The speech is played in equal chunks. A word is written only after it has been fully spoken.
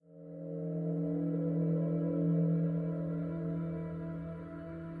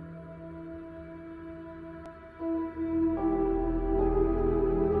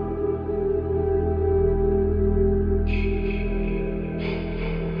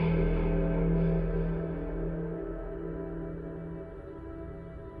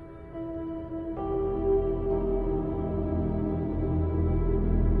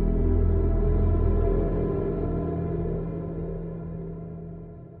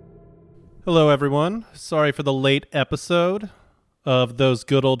Hello, everyone. Sorry for the late episode of Those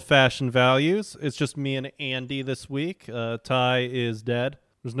Good Old-Fashioned Values. It's just me and Andy this week. Ty is dead.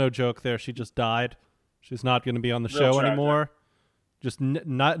 There's no joke there. She just died. She's not going to be on the show anymore. Just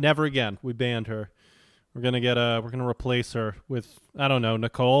never again. We banned her. We're gonna replace her with, I don't know,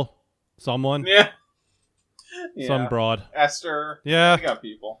 Nicole, someone. Yeah. Some broad. Esther. Yeah. We got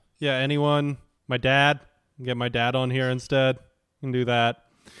people. Yeah. Anyone? My dad. Get my dad on here instead. Can do that.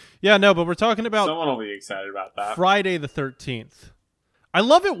 Yeah, no, but we're talking about Someone will be excited about that. Friday the 13th. I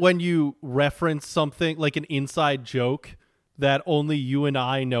love it when you reference something like an inside joke that only you and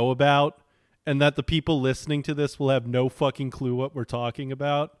I know about, and that the people listening to this will have no fucking clue what we're talking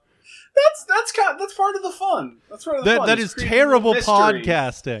about. That's part of the fun. That's part of the fun. That is terrible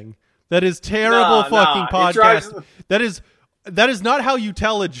podcasting. That is terrible podcasting. That is not how you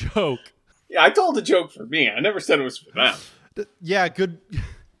tell a joke. Yeah, I told a joke for me. I never said it was for them. Yeah,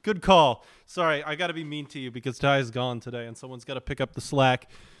 good call. Sorry, I got to be mean to you because Ty is gone today and someone's got to pick up the slack.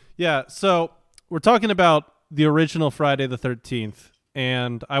 Yeah, so we're talking about the original Friday the 13th,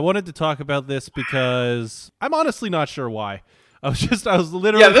 and I wanted to talk about this because I'm honestly not sure why. I was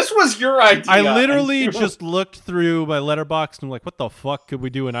literally... Yeah, this was your idea. I literally just looked through my letterbox and I'm like, what the fuck could we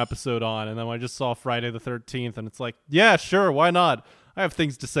do an episode on? And then I just saw Friday the 13th and it's like, yeah, sure, why not? I have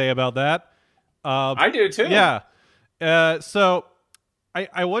things to say about that. I do too. Yeah. So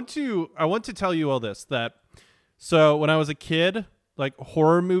I want to tell you all this, that so when I was a kid, like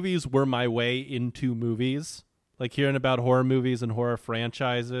horror movies were my way into movies. Like hearing about horror movies and horror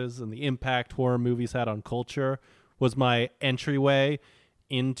franchises and the impact horror movies had on culture was my entryway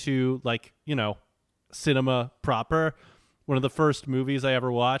into, like, you know, cinema proper. One of the first movies I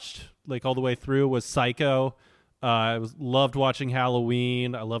ever watched, like all the way through, was Psycho. Loved watching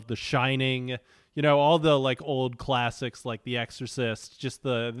Halloween. I loved The Shining. You know, all the like old classics like The Exorcist, just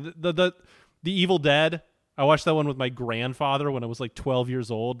the Evil Dead. I watched that one with my grandfather when I was like 12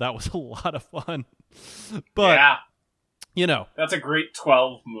 years old. That was a lot of fun. But yeah. You know, that's a great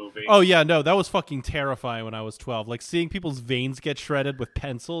 12 movie. Oh yeah, no, that was fucking terrifying when I was 12. Like seeing people's veins get shredded with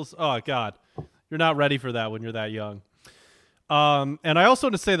pencils. Oh god. You're not ready for that when you're that young. And I also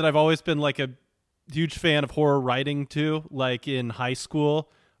want to say that I've always been like a huge fan of horror writing too. Like in high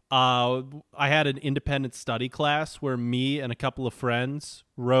school, I had an independent study class where me and a couple of friends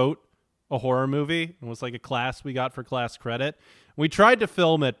wrote a horror movie. It was like a class we got for class credit. We tried to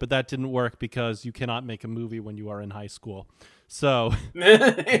film it, but that didn't work because you cannot make a movie when you are in high school. So,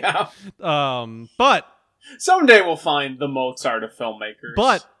 yeah. But someday we'll find the Mozart of filmmakers.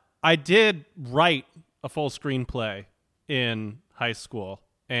 But I did write a full screenplay in high school,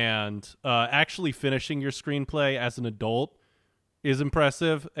 and actually finishing your screenplay as an adult is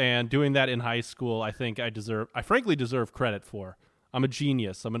impressive. And doing that in high school, I think I frankly deserve credit for. I'm a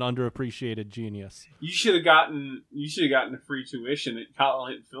genius. I'm an underappreciated genius. You should have gotten a free tuition at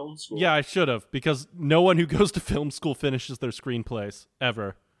College Film School. Yeah, I should have, because no one who goes to film school finishes their screenplays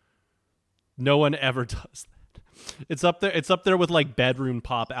ever. No one ever does that. It's up there with like bedroom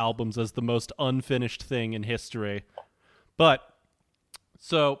pop albums as the most unfinished thing in history. But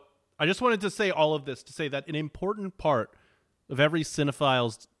so I just wanted to say all of this to say that an important part of every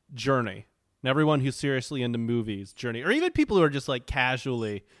cinephile's journey, and everyone who's seriously into movies journey, or even people who are just like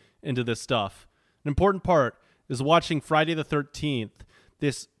casually into this stuff, an important part is watching Friday the 13th,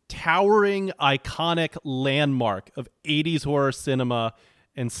 this towering, iconic landmark of 80s horror cinema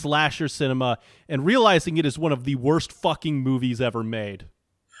and slasher cinema, and realizing it is one of the worst fucking movies ever made.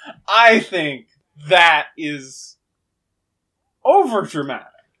 I think that is over dramatic.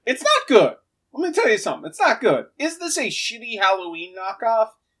 It's not good. Let me tell you something. It's not good. Is this a shitty Halloween knockoff?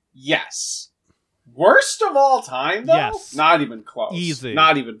 Yes. Worst of all time, though? Yes. Not even close. Easy.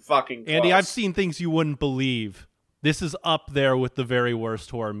 Not even fucking close. Andy, I've seen things you wouldn't believe. This is up there with the very worst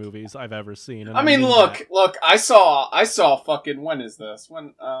horror movies I've ever seen. And I mean, look, I saw fucking, when is this?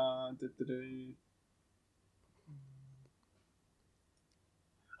 When, I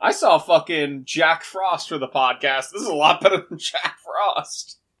saw fucking Jack Frost for the podcast. This is a lot better than Jack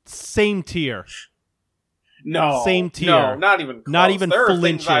Frost. Same tier. No. Same tier. No, not even close. Not even there flinching. Are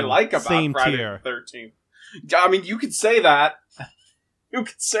things I like about Same Friday tier. the 13th. I mean, you could say that. You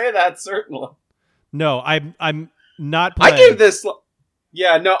could say that, certainly. No, I'm not playing. I gave this...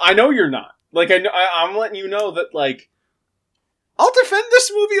 Yeah, no, I know you're not. Like, I'm letting you know that, like, I'll defend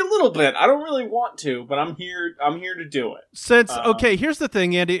this movie a little bit. I don't really want to, but I'm here to do it. Okay, here's the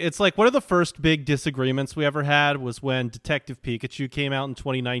thing, Andy. It's like one of the first big disagreements we ever had was when Detective Pikachu came out in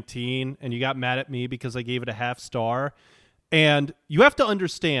 2019, and you got mad at me because I gave it a half star. And you have to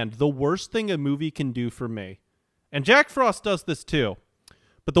understand, the worst thing a movie can do for me, and Jack Frost does this too,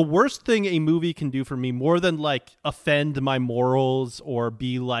 But the worst thing a movie can do for me, more than like offend my morals or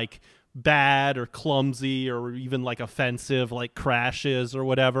be like bad or clumsy or even like offensive, like Crashes or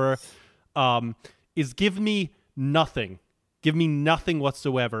whatever, is give me nothing. Give me nothing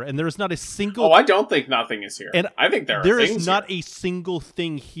whatsoever. And there is not a single... Oh, I don't think nothing is here. And I think there is not a single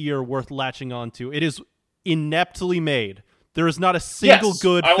thing here worth latching onto. It is ineptly made. There is not a single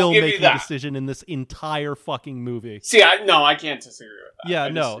good filmmaking decision in this entire fucking movie. See, I can't disagree with that. Yeah,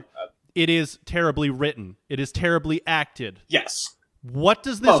 no. It is terribly written. It is terribly acted. Yes. What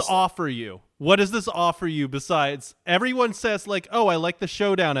does this offer you? What does this offer you besides everyone says like, oh, I like the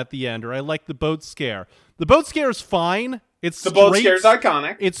showdown at the end, or I like the boat scare. The boat scare is fine. The boat scare is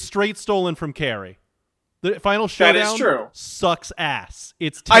iconic. It's straight stolen from Carrie. The final showdown that is true. Sucks ass.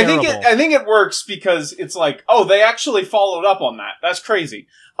 It's terrible. I think it works because it's like, oh, they actually followed up on that. That's crazy.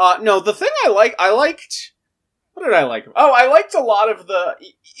 No, the thing I liked... What did I like? Oh, I liked a lot of the...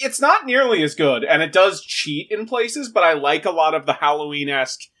 It's not nearly as good, and it does cheat in places, but I like a lot of the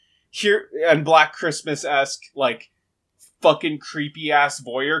Halloween-esque here and Black Christmas-esque, like, fucking creepy-ass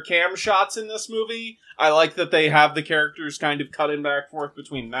voyeur cam shots in this movie. I like that they have the characters kind of cutting back and forth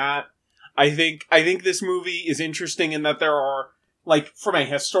between that. I think this movie is interesting in that there are, like, from a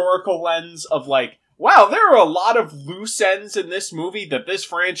historical lens of, like, wow, there are a lot of loose ends in this movie that this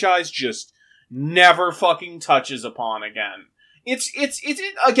franchise just never fucking touches upon again. It's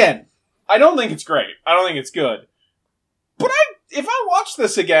again, I don't think it's great. I don't think it's good. But if I watch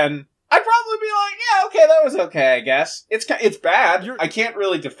this again, I'd probably be like, yeah, okay, that was okay, I guess. It's bad. I can't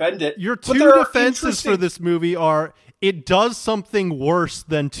really defend it. Your two defenses for this movie are, it does something worse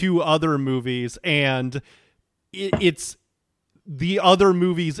than two other movies, and it's the other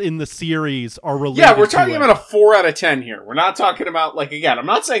movies in the series are related. Yeah, we're talking about a 4 out of 10 here. We're not talking about, like, again, I'm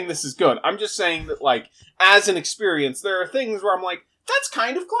not saying this is good. I'm just saying that, like, as an experience, there are things where I'm like, that's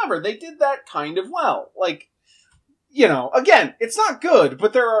kind of clever. They did that kind of well. Like, you know, again, it's not good,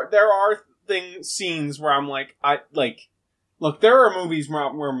 but there are scenes where I'm like, look, there are movies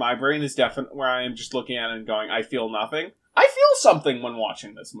where my brain is definitely, where I am just looking at it and going, I feel nothing. I feel something when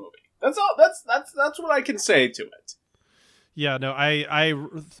watching this movie. That's all. That's what I can say to it. Yeah, no, I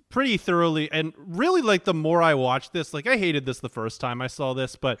pretty thoroughly, and really, like, the more I watch this, like, I hated this the first time I saw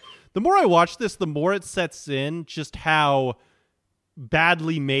this, but the more I watch this, the more it sets in just how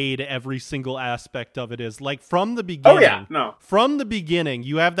badly made every single aspect of it is. Like, from the beginning. Oh, yeah, no. From the beginning,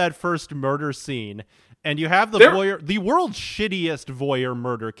 you have that first murder scene, and you have the world's shittiest voyeur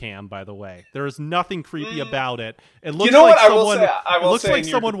murder cam, by the way. There is nothing creepy about it. It looks like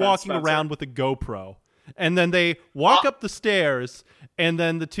someone walking around with a GoPro. And then they walk up the stairs, and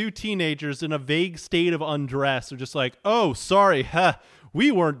then the two teenagers in a vague state of undress are just like, oh, sorry,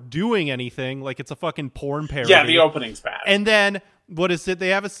 we weren't doing anything. Like, it's a fucking porn parody. Yeah, the opening's bad. And then, what is it? They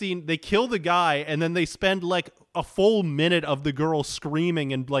have a scene, they kill the guy, and then they spend, like, a full minute of the girl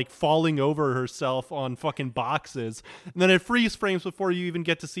screaming and, like, falling over herself on fucking boxes. And then it freeze frames before you even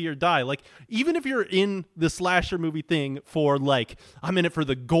get to see her die. Like, even if you're in the slasher movie thing for, like, I'm in it for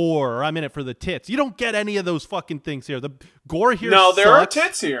the gore, or I'm in it for the tits, you don't get any of those fucking things here. The gore here sucks. There are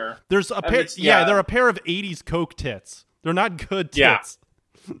tits here. There's a pair, they're a pair of 80s Coke tits. They're not good tits.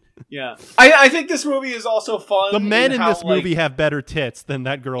 Yeah. I think this movie is also fun. The men in this movie have better tits than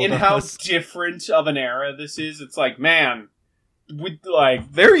that girl does. In how different of an era this is. It's like, man,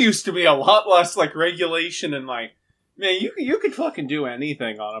 there used to be a lot less, like, regulation and, like, man, you could fucking do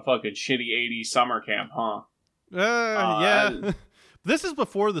anything on a fucking shitty 80s summer camp, huh? Yeah. This is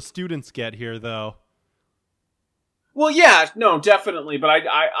before the students get here, though. Well, yeah, no, definitely, but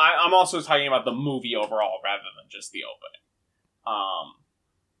I'm also talking about the movie overall rather than just the opening.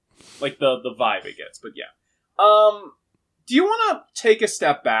 Like the vibe it gets, but yeah. Do you want to take a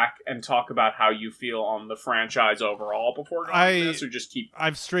step back and talk about how you feel on the franchise overall before going this, or just keep?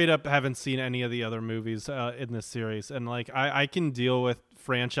 I've straight up haven't seen any of the other movies in this series, and like I can deal with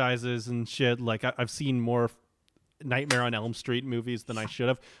franchises and shit. Like I've seen more Nightmare on Elm Street movies than I should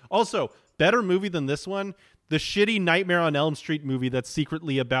have. Also, better movie than this one. The shitty Nightmare on Elm Street movie that's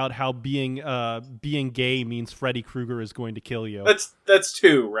secretly about how being gay means Freddy Krueger is going to kill you. That's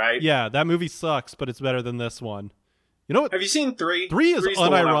 2, right? Yeah, that movie sucks, but it's better than this one. You know what? Have you seen 3? 3 is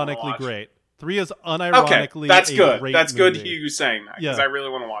unironically great. 3 is unironically that's good. Great that's movie. good you saying that, because I really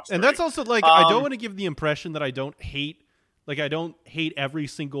want to watch 3. And that's also, like, I don't want to give the impression that I don't hate every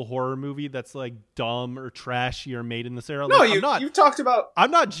single horror movie that's, like, dumb or trashy or made in this era. No, like, you've talked about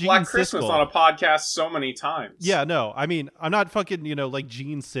I'm not Gene Black Siskel. Christmas on a podcast so many times. Yeah, no, I mean, I'm not fucking, like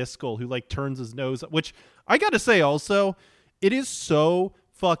Gene Siskel who, like, turns his nose, which I gotta say also, it is so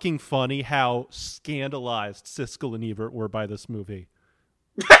fucking funny how scandalized Siskel and Ebert were by this movie.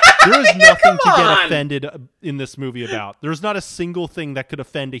 There is nothing to get on. offended in this movie about. There's not a single thing that could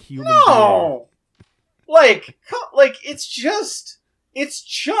offend a human being. No, like it's just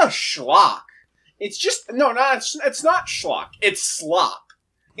schlock. It's just it's not schlock. It's slop.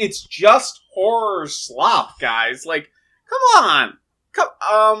 It's just horror slop, guys. Like, come on.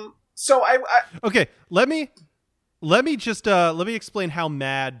 So Okay, let me explain how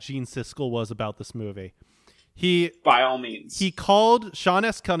mad Gene Siskel was about this movie. By all means. He called Sean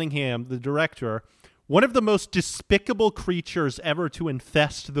S. Cunningham, the director, one of the most despicable creatures ever to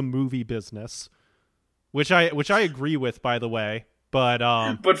infest the movie business, which I agree with, by the way, but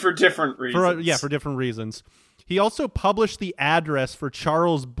for different reasons. For different reasons. He also published the address for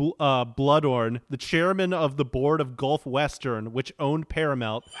Charles Bloodorn, the chairman of the board of Gulf Western, which owned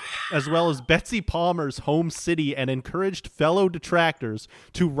Paramount, as well as Betsy Palmer's home city, and encouraged fellow detractors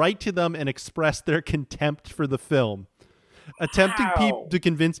to write to them and express their contempt for the film. Attempting to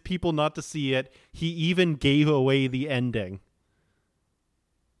convince people not to see it, he even gave away the ending.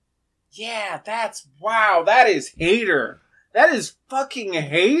 Yeah, that is hater. That is fucking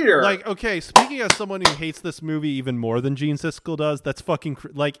hater. Like, okay, speaking as someone who hates this movie even more than Gene Siskel does, that's fucking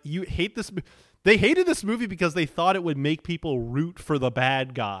like, you hate this. They hated this movie because they thought it would make people root for the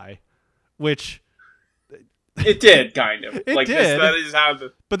bad guy, which it did kind of. It like did. That is how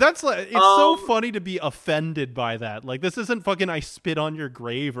the. But that's like, it's so funny to be offended by that. Like, this isn't fucking I Spit on Your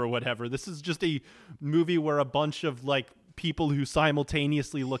Grave or whatever. This is just a movie where a bunch of like people who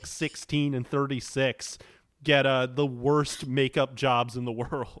simultaneously look 16 and 36 get the worst makeup jobs in the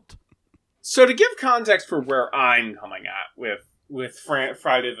world. So to give context for where I'm coming at with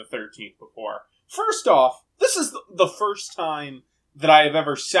Friday the 13th before, first off, this is the first time that I have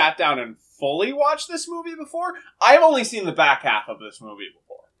ever sat down and fully watched this movie before. I've only seen the back half of this movie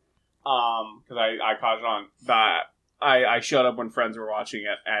before. Because I caught it on that. I showed up when friends were watching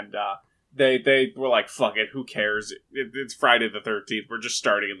it, and they were like, fuck it, who cares? It's Friday the 13th. We're just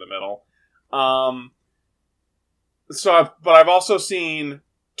starting in the middle. But I've also seen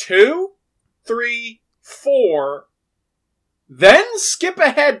 2, 3, 4, then skip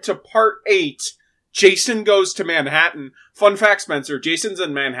ahead to part 8. Jason Goes to Manhattan. Fun fact, Spencer, Jason's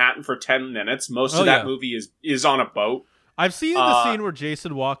in Manhattan for 10 minutes. Most of that movie is on a boat. I've seen the scene where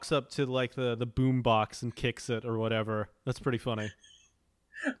Jason walks up to like the boom box and kicks it or whatever. That's pretty funny.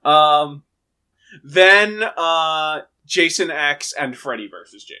 Then Jason X and Freddy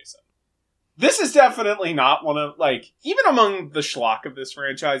vs. Jason. This is definitely not one of, like, even among the schlock of this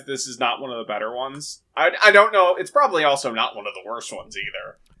franchise, this is not one of the better ones. I don't know. It's probably also not one of the worst ones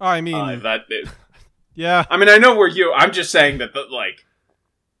either. I mean, yeah. I mean, I know I'm just saying that, like,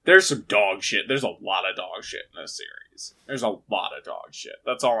 there's some dog shit. There's a lot of dog shit in this series. There's a lot of dog shit.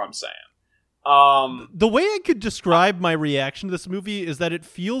 That's all I'm saying. The way I could describe my reaction to this movie is that it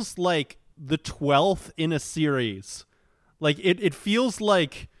feels like the 12th in a series. Like, it feels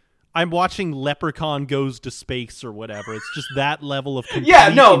like I'm watching Leprechaun Goes to Space or whatever. It's just that level of complete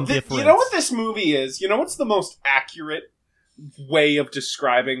indifference. You know what this movie is? You know what's the most accurate way of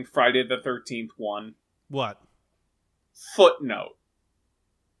describing Friday the 13th one? What? Footnote.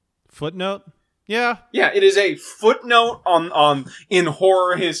 Footnote? Yeah. Yeah, it is a footnote on in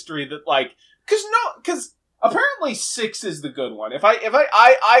horror history that, like, because apparently 6 is the good one.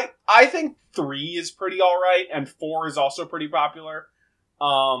 I think 3 is pretty alright, and 4 is also pretty popular.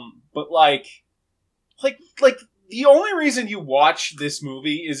 But like the only reason you watch this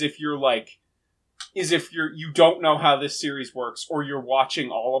movie is if you don't know how this series works, or you're watching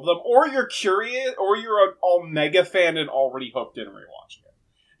all of them, or you're curious, or you're an Omega fan and already hooked in and rewatching it.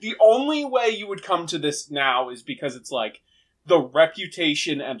 The only way you would come to this now is because it's like the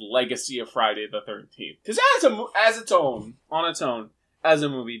reputation and legacy of Friday the 13th. Because on its own, as a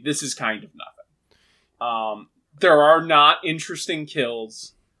movie, this is kind of nothing. There are not interesting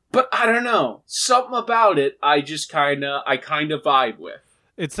kills, but I don't know, something about it I kind of vibe with.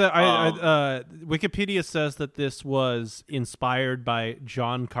 It's Wikipedia says that this was inspired by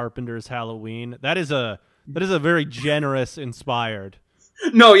John Carpenter's Halloween. That is a very generous inspired.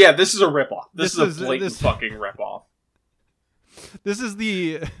 No, yeah, this is a ripoff. This is a blatant fucking ripoff. This is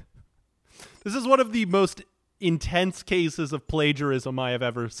one of the most intense cases of plagiarism I have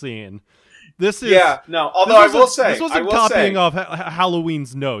ever seen. This is Although I will say, this wasn't copying off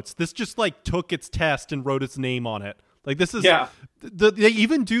Halloween's notes. This just like took its test and wrote its name on it. Like, this is they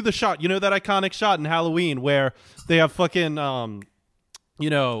even do the shot. You know that iconic shot in Halloween where they have fucking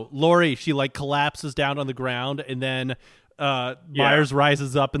Laurie. She like collapses down on the ground and then Myers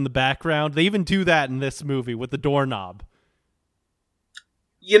rises up in the background. They even do that in this movie with the doorknob.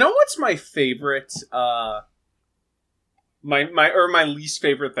 You know what's my favorite my least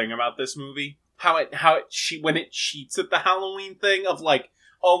favorite thing about this movie, when it cheats at the Halloween thing of like,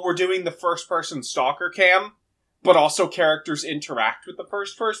 oh, we're doing the first person stalker cam, but also characters interact with the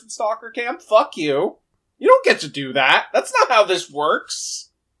first person stalker cam. Fuck you. You don't get to do that. That's not how this works.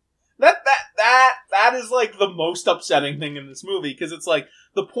 That is like the most upsetting thing in this movie, because it's like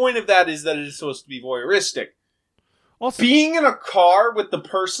the point of that is that it is supposed to be voyeuristic. Also, being in a car with the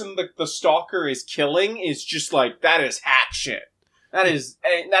person that the stalker is killing is just like, that is hack shit. That is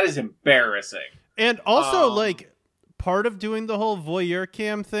embarrassing. And also, like, part of doing the whole voyeur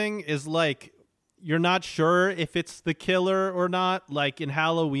cam thing is like, you're not sure if it's the killer or not. Like in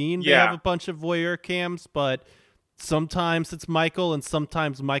Halloween, they have a bunch of voyeur cams, but sometimes it's Michael and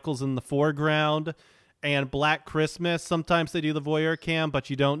sometimes Michael's in the foreground. And Black Christmas, sometimes they do the voyeur cam, but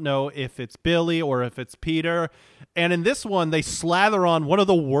you don't know if it's Billy or if it's Peter. And in this one, they slather on one of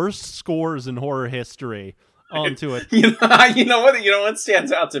the worst scores in horror history onto it. You know what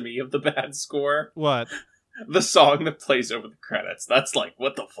stands out to me of the bad score? What? The song that plays over the credits. That's like,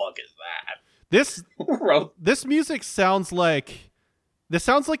 what the fuck is that? This music sounds like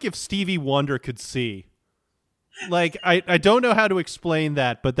if Stevie Wonder could see. Like, I don't know how to explain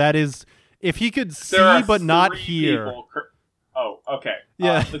that, but that is, if he could see but not hear. Oh, okay.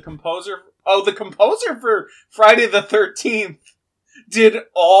 Yeah. The composer for Friday the 13th did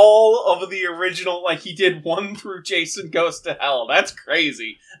all of the original, like he did 1 through Jason Goes to Hell. That's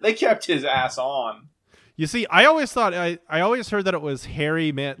crazy. They kept his ass on. You see, I always thought, I always heard that it was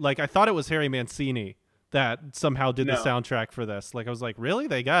I thought it was Harry Mancini that somehow did the soundtrack for this. Like, I was like, really?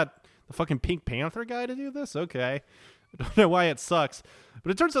 They got the fucking Pink Panther guy to do this? Okay. I don't know why it sucks.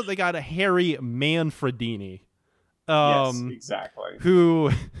 But it turns out they got a Harry Manfredini. Yes, exactly.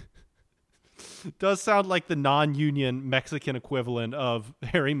 Who does sound like the non-union Mexican equivalent of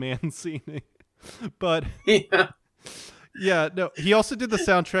Harry Mancini. But yeah, no, he also did the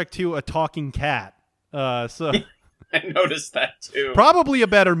soundtrack to A Talking Cat. So I noticed that too. Probably a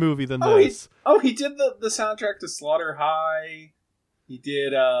better movie than this. He did the soundtrack to Slaughter High. He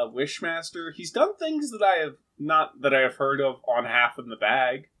did Wishmaster. He's done things that I have heard of on Half in the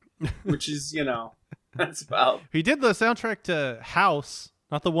Bag, which is, that's about. He did the soundtrack to House,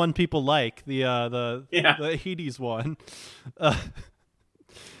 not the one people like, the Hades one.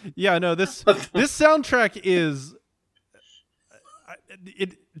 This soundtrack is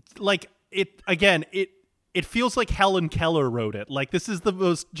it feels like Helen Keller wrote it. Like, this is the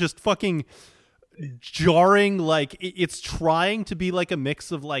most just fucking jarring, like it's trying to be like a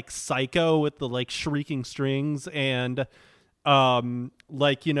mix of like Psycho with the like shrieking strings and a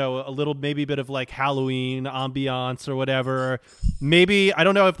little maybe bit of like Halloween ambiance or whatever. Maybe, I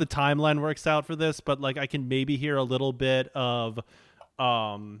don't know if the timeline works out for this, but like I can maybe hear a little bit of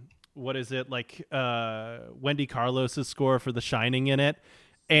what is it, like Wendy Carlos's score for The Shining in it.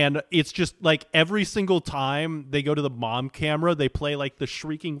 And it's just like every single time they go to the mom camera, they play like the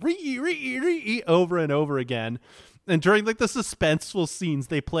shrieking ree over and over again. And during like the suspenseful scenes,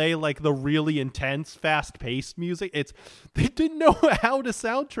 they play like the really intense, fast-paced music. They didn't know how to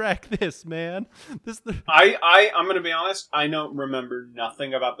soundtrack this, man. I'm gonna be honest. I don't remember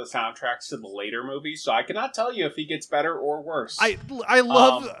nothing about the soundtracks to the later movies, so I cannot tell you if he gets better or worse. I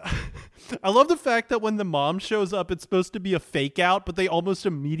love the fact that when the mom shows up, it's supposed to be a fake out, but they almost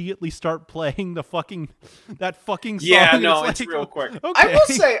immediately start playing that fucking song. Yeah, no, it's real quick. Okay. I will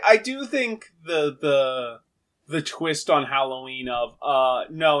say, I do think the twist on Halloween of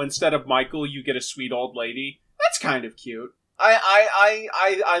no, instead of Michael, you get a sweet old lady. That's kind of cute.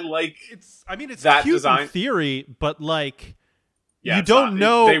 I like. It's that cute design in theory, but like. Yeah, you don't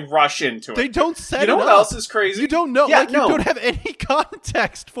know. They rush into it. They don't set it up. You know what else is crazy? You don't know. You don't have any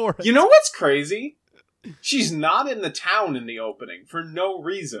context for it. You know what's crazy? She's not in the town in the opening for no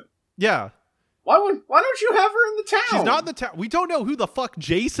reason. Yeah. Why don't you have her in the town? She's not in the town. We don't know who the fuck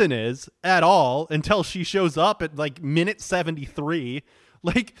Jason is at all until she shows up at like minute 73.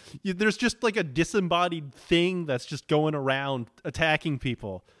 Like, there's just like a disembodied thing that's just going around attacking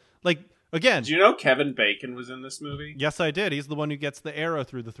people. Like, again. Do you know Kevin Bacon was in this movie? Yes, I did. He's the one who gets the arrow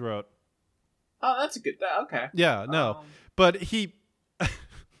through the throat. Oh, that's a good. Okay. Yeah, no. But he.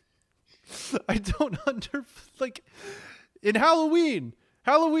 I don't like. In Halloween,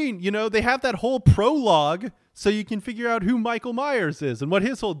 they have that whole prologue so you can figure out who Michael Myers is and what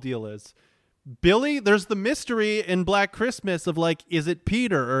his whole deal is. Billy, there's the mystery in Black Christmas of like, is it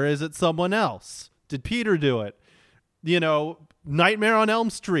Peter or is it someone else? Did Peter do it? Nightmare on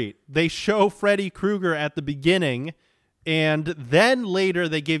Elm Street, they show Freddy Krueger at the beginning, and then later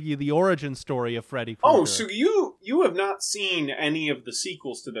they give you the origin story of Freddy Krueger. Oh, so you have not seen any of the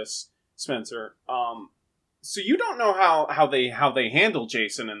sequels to this, Spencer. so you don't know how they handle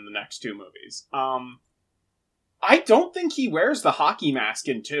Jason in the next two movies. I don't think he wears the hockey mask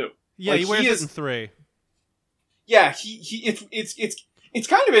in 2. Yeah, he wears it in 3. Yeah, it's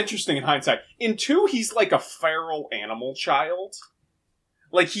kind of interesting in hindsight. In 2, he's like a feral animal child.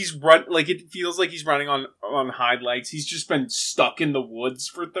 Like it feels like he's running on hind legs. He's just been stuck in the woods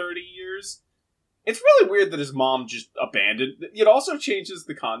for 30 years. It's really weird that his mom just abandoned... It also changes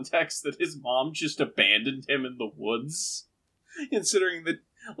the context that his mom just abandoned him in the woods. Considering that,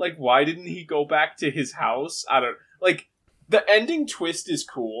 like, why didn't he go back to his house? I don't... Like, the ending twist is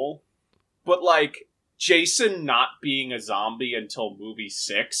cool, but, like, Jason not being a zombie until movie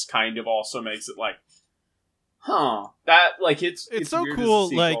 6 kind of also makes it like, huh. That, like, it's so weird cool, as a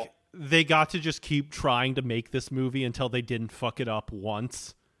sequel. like, they got to just keep trying to make this movie until they didn't fuck it up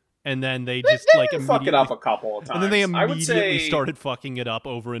once. And then they just they like did immediately fuck it up a couple of times. And then they I would immediately say, started fucking it up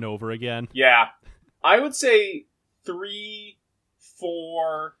over and over again. Yeah. I would say 3,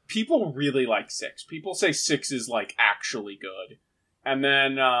 4... People really like 6. People say 6 is, like, actually good. And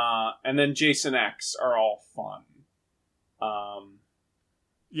then Jason X are all fun.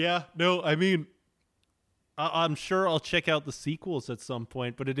 Yeah, no, I mean, I'm sure I'll check out the sequels at some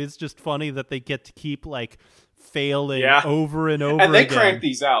point, but it is just funny that they get to keep, like, failing over and over again. And they crank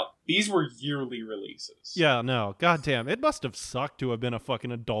these out. These were yearly releases. Yeah, no, goddamn, it must have sucked to have been a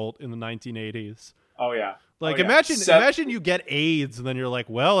fucking adult in the 1980s. Oh, yeah. Like, oh, yeah. imagine you get AIDS, and then you're like,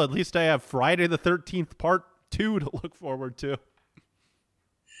 well, at least I have Friday the 13th Part 2 to look forward to.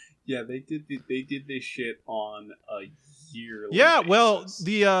 Yeah, they did this shit on a yearly basis. Well,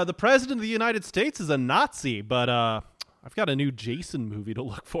 the president of the United States is a Nazi, but I've got a new Jason movie to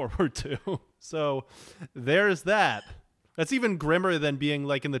look forward to. So there's that. That's even grimmer than being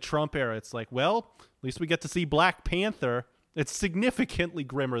like in the Trump era. It's like, well, at least we get to see Black Panther. It's significantly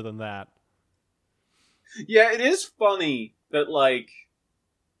grimmer than that. Yeah, it is funny that, like,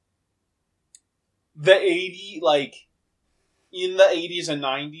 in the 80s and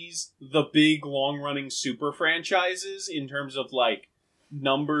 90s, the big long-running super franchises, in terms of, like,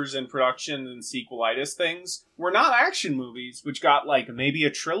 numbers and production and sequelitis things, were not action movies, which got, like, maybe a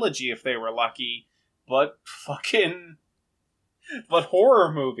trilogy if they were lucky, but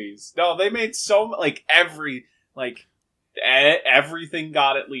horror movies. No, they made everything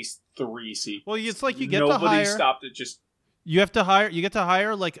got at least 3 sequels. Well, it's like you get Nobody to hire... stopped it, just... You get to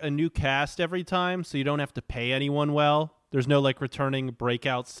hire, like, a new cast every time, so you don't have to pay anyone well. There's no, like, returning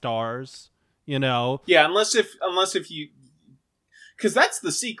breakout stars, you know? Yeah, unless if you... Because that's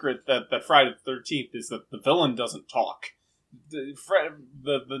the secret that Friday the 13th is that the villain doesn't talk. The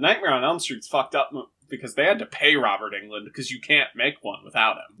Nightmare on Elm Street's fucked up because they had to pay Robert Englund because you can't make one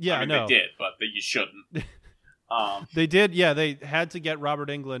without him. Yeah, I mean, know. They did, but you shouldn't. They did, yeah, they had to get Robert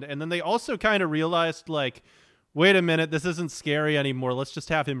Englund, and then they also kind of realized, like, wait a minute, this isn't scary anymore. Let's just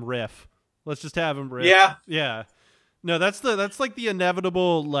have him riff. Yeah. No, that's like the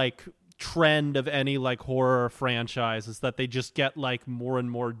inevitable, like, trend of any, like, horror franchise is that they just get, like, more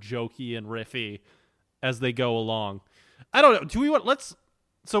and more jokey and riffy as they go along. I don't know.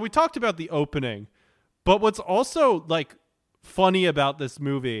 So we talked about the opening, but what's also, like, funny about this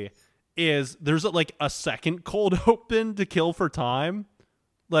movie is there's like a second cold open to Kill for Time,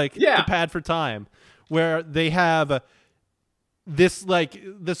 like to Pad for Time, where they have this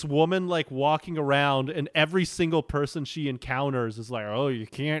woman, like, walking around, and every single person she encounters is like, oh, you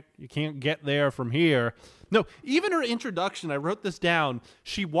can't get there from here. No, even her introduction, I wrote this down.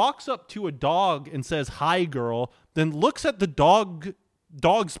 She walks up to a dog and says, "Hi, girl," then looks at the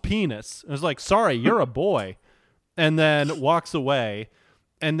dog's penis and is like, "Sorry, you're a boy," and then walks away,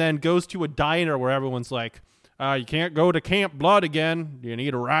 and then goes to a diner where everyone's like, you can't go to Camp Blood again. Do you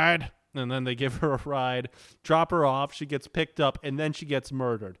need a ride? And then they give her a ride, drop her off, she gets picked up, and then she gets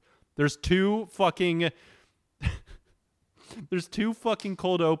murdered. There's two fucking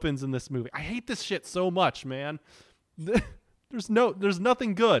cold opens in this movie. I hate this shit so much, man. There's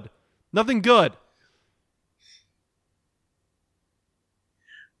nothing good. Nothing good.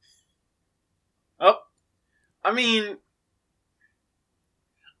 Oh, I mean,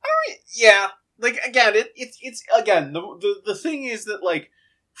 yeah. Like, again, it's again, the thing is that, like,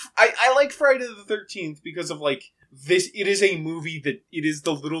 I like Friday the 13th because of, like, this. It is a movie that it is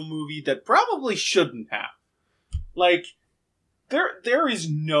the little movie that probably shouldn't have. Like, there is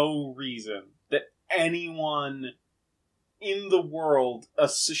no reason that anyone in the world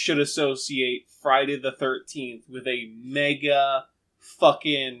should associate Friday the 13th with a mega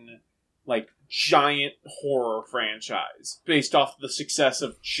fucking, like, giant horror franchise based off the success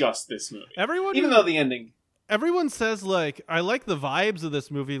of just this movie. Even though the ending everyone says like I like the vibes of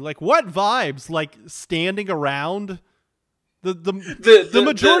this movie. Like what vibes? Like standing around. The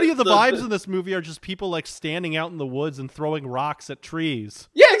majority of the vibes in this movie are just people like standing out in the woods and throwing rocks at trees.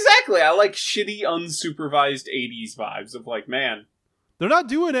 Yeah, exactly. I like shitty, unsupervised 80s vibes of like, man, they're not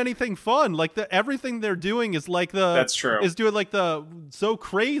doing anything fun. Like everything they're doing is like that's true. Is doing like the so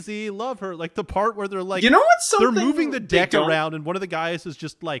crazy, love her. Like the part where they're like, you know what's something they're moving the deck around and one of the guys is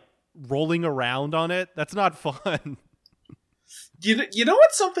just like rolling around on it. That's not fun. You know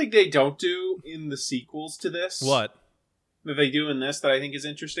what's something they don't do in the sequels to this? What? That they do in this that I think is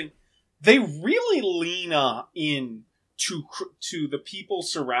interesting. They really lean in to the people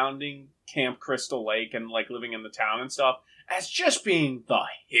surrounding Camp Crystal Lake and like living in the town and stuff as just being the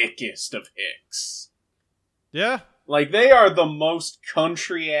hickest of hicks. Yeah. Like they are the most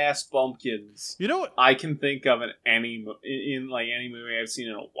country ass bumpkins. You know what I can think of in any movie I've seen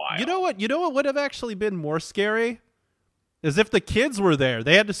in a while. You know what would have actually been more scary? Is if the kids were there.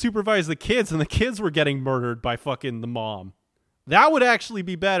 They had to supervise the kids, and the kids were getting murdered by fucking the mom. That would actually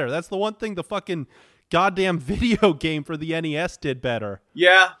be better. That's the one thing the fucking goddamn video game for the NES did better.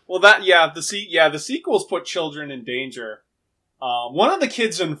 Yeah, well, the sequels put children in danger. One of the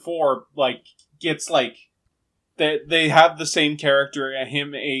kids in 4 like gets like they have the same character,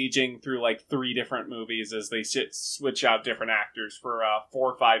 him aging through like 3 different movies as they switch out different actors for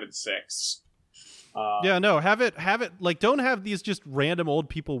 4, 5, and 6. Have it like don't have these just random old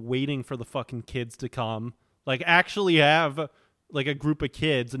people waiting for the fucking kids to come. Like actually have like a group of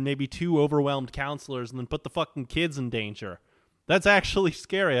kids and maybe 2 overwhelmed counselors and then put the fucking kids in danger. That's actually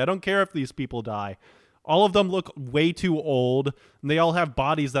scary. I don't care if these people die. All of them look way too old and they all have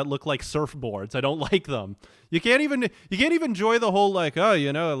bodies that look like surfboards. I don't like them. You can't even enjoy the whole like, oh,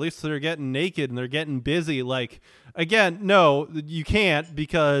 at least they're getting naked and they're getting busy. Like, again, no, you can't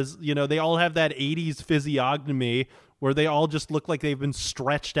because, they all have that 80s physiognomy where they all just look like they've been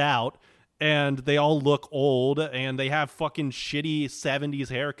stretched out and they all look old and they have fucking shitty 70s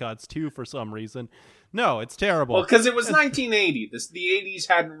haircuts too for some reason. No, it's terrible. Well, because it was 1980. The 80s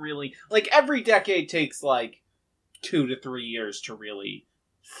hadn't really... Like, every decade takes, 2 to 3 years to really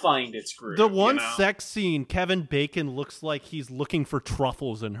find its groove. The one sex scene, Kevin Bacon looks like he's looking for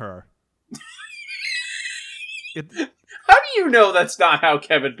truffles in her. How do you know that's not how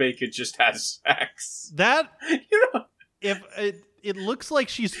Kevin Bacon just has sex? That... If it looks like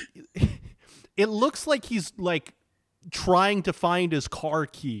she's... It looks like he's, trying to find his car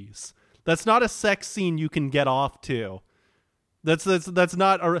keys. That's not a sex scene you can get off to. That's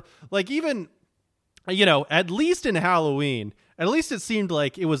not even, at least in Halloween, at least it seemed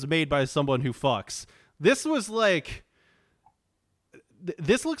like it was made by someone who fucks. This was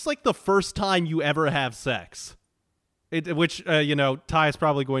this looks like the first time you ever have sex. Which Ty is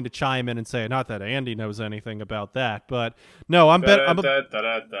probably going to chime in and say, not that Andy knows anything about that, but no, I'm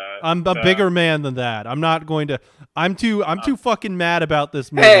a bigger man than that. I'm not going to. I'm too fucking mad about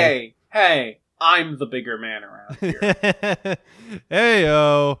this movie. Hey, I'm the bigger man around here.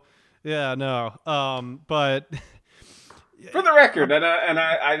 Hey-o. Yeah, no. But for the record, and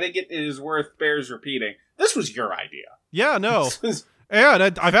I think it bears repeating. This was your idea. Yeah, no. Yeah,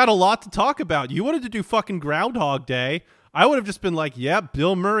 and I've had a lot to talk about. You wanted to do fucking Groundhog Day. I would have just been like, yeah,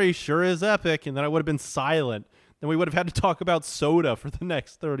 Bill Murray sure is epic, and then I would have been silent. Then we would have had to talk about soda for the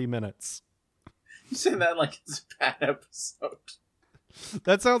next 30 minutes. You say that like it's a bad episode.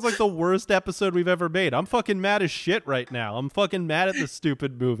 That sounds like the worst episode we've ever made. I'm fucking mad as shit right now. I'm fucking mad at this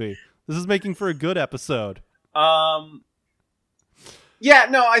stupid movie. This is making for a good episode. Yeah,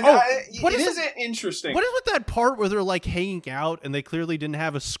 no, it is interesting. What is with that part where they're hanging out and they clearly didn't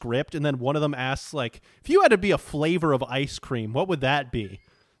have a script and then one of them asks if you had to be a flavor of ice cream, what would that be?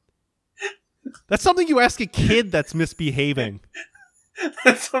 That's something you ask a kid that's misbehaving.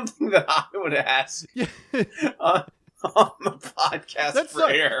 That's something that I would ask on the podcast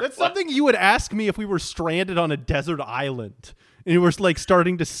That's something you would ask me if we were stranded on a desert island and you were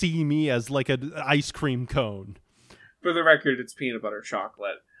starting to see me as an ice cream cone. For the record, it's peanut butter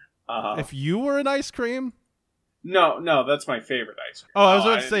chocolate. If you were an ice cream? No, that's my favorite ice cream. Oh, I was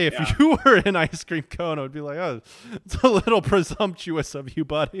about to say, if you were an ice cream cone, I would be like, oh, it's a little presumptuous of you,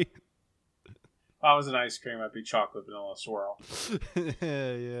 buddy. If I was an ice cream, I'd be chocolate vanilla swirl.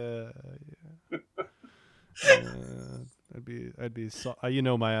 Yeah. I'd be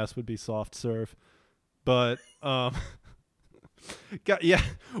my ass would be soft serve. But, God, yeah,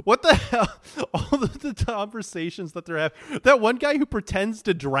 what the hell? All the conversations that they're having. That one guy who pretends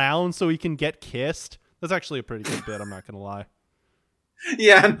to drown so he can get kissed. That's actually a pretty good bit, I'm not going to lie.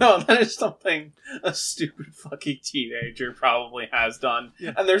 Yeah, no, that is something a stupid fucking teenager probably has done.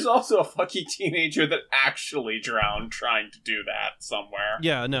 Yeah. And there's also a fucking teenager that actually drowned trying to do that somewhere.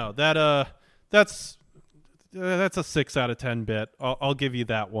 Yeah, no, that's a 6 out of 10 bit. I'll give you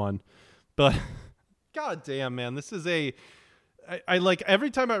that one. But god damn, man, this is I like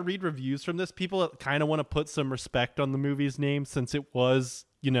every time I read reviews from this, people kind of want to put some respect on the movie's name since it was,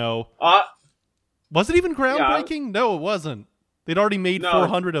 was it even groundbreaking? Yeah. No, it wasn't. They'd already made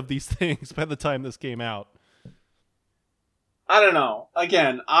 400 of these things by the time this came out. I don't know.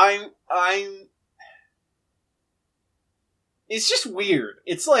 Again, I'm it's just weird.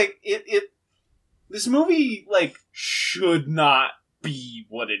 It's like this movie like should not be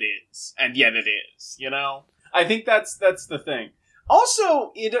what it is, and yet it is, I think that's the thing.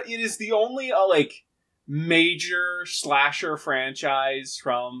 Also, it is the only like major slasher franchise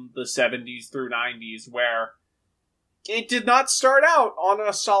from the 70s through 90s where it did not start out on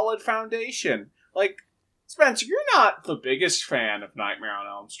a solid foundation. Like, Spencer, you're not the biggest fan of Nightmare on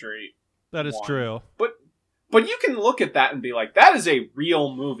Elm Street. That is true. But you can look at that and be like, that is a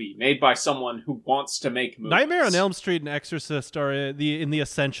real movie made by someone who wants to make movies. Nightmare on Elm Street and Exorcist are in the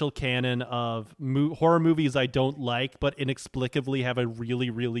essential canon of horror movies I don't like, but inexplicably have a really,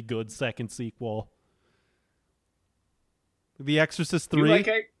 really good second sequel. The Exorcist 3.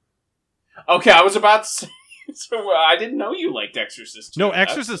 Okay, I was about to say... So I didn't know you liked Exorcist 2. No,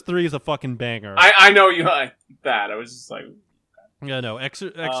 Exorcist 3 is a fucking banger. I know you like that. I was just like... Yeah, no,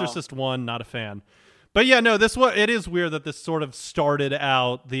 Exorcist 1, not a fan. But yeah, no, it is weird that this sort of started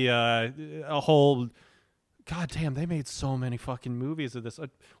out a whole... God damn, they made so many fucking movies of this. When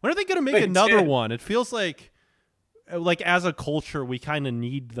are they going to make another one? It feels like as a culture, we kind of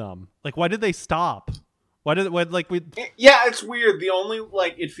need them. Like, why did they stop? Yeah, it's weird. The only,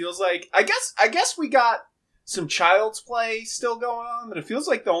 it feels like... I guess we got some Child's Play still going on, but it feels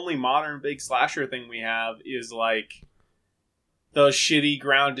like the only modern big slasher thing we have is like those shitty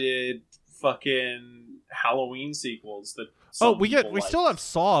grounded fucking Halloween sequels that we still have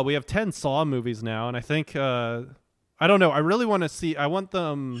Saw. We have 10 Saw movies now, and I think I don't know, I really want to see, I want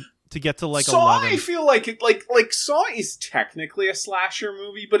them to get to like Saw. 11. I feel like Saw is technically a slasher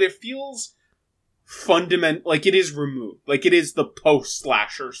movie, but it feels like it is removed, like it is the post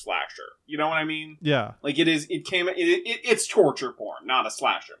slasher. You know what I mean? Yeah. Like it's torture porn, not a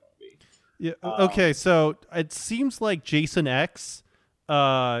slasher movie. Yeah. Okay. So it seems like Jason X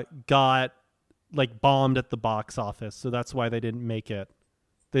got like bombed at the box office, so that's why they didn't make it.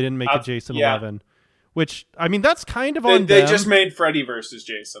 They didn't make a Jason 11, which I mean that's kind of on them. They just made Freddy versus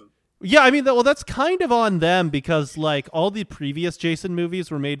Jason. Yeah, I mean, that's kind of on them because, like, all the previous Jason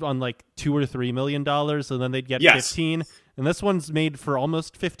movies were made on, like, $2 or $3 million, and then they'd get 15. And this one's made for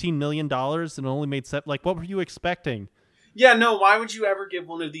almost $15 million and only made like, what were you expecting? Yeah, no, why would you ever give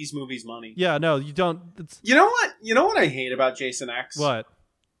one of these movies money? Yeah, no, you don't. You know what? You know what I hate about Jason X? What?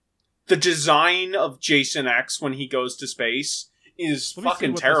 The design of Jason X when he goes to space is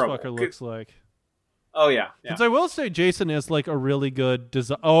fucking terrible. What this fucker looks like. Oh, yeah. Since I will say Jason is, like, a really good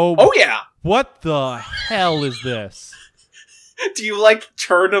design. Oh, yeah. What the hell is this? Do you like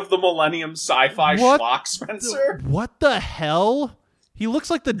Turn of the Millennium sci-fi schlock, Spencer? What the hell? He looks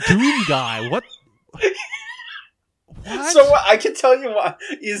like the Doom guy. What? What? So I can tell you what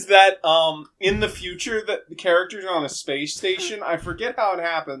is that in the future that the characters are on a space station. I forget how it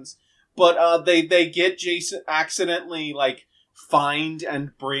happens, but they get Jason accidentally like find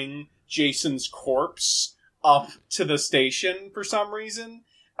and bring Jason's corpse up to the station for some reason,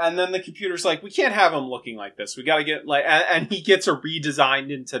 and then the computer's like, we can't have him looking like this, we gotta get like, and he gets a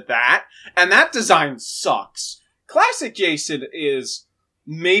redesigned into that, and that design sucks. Classic Jason is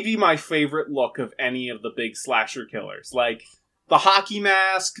maybe my favorite look of any of the big slasher killers, like the hockey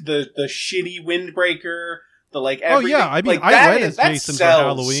mask, the shitty windbreaker, the like everything. Oh yeah, I mean, like, I read as Jason for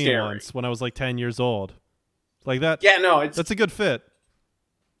Halloween scary. Once when I was like 10 years old, like that. Yeah, no, that's a good fit.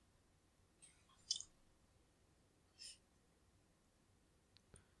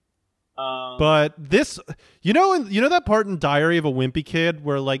 But this, you know that part in Diary of a Wimpy Kid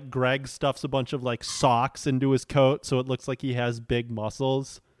where like Greg stuffs a bunch of like socks into his coat so it looks like he has big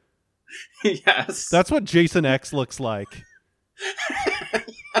muscles? Yes. That's what Jason X looks like.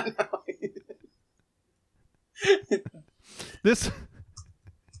 This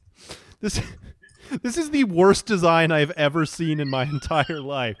is the worst design I've ever seen in my entire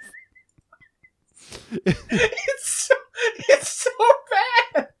life. It's so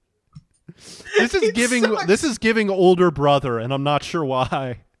bad. This is giving older brother, and I'm not sure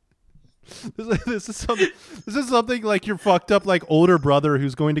why. This is something like your fucked up like older brother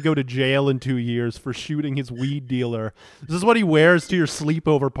who's going to go to jail in 2 years for shooting his weed dealer. This is what he wears to your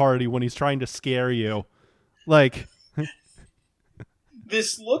sleepover party when he's trying to scare you. Like,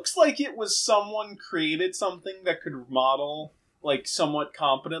 this looks like it was someone created something that could model like somewhat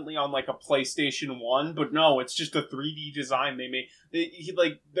competently on like a PlayStation 1, but no, it's just a 3D design they made.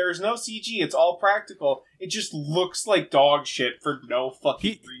 There's no CG, it's all practical. It just looks like dog shit for no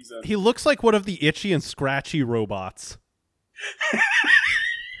fucking reason. He looks like one of the Itchy and Scratchy robots.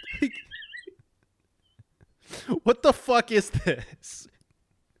 What the fuck is this?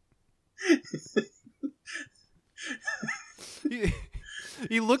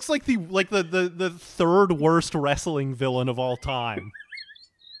 He looks like the third worst wrestling villain of all time.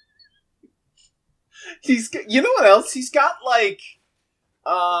 You know what else? He's got like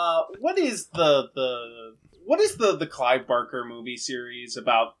what is the Clive Barker movie series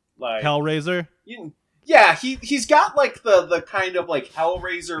about, like Hellraiser? Yeah, he's got like the kind of like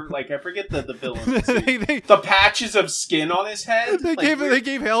Hellraiser, like I forget the villain. The patches of skin on his head. They gave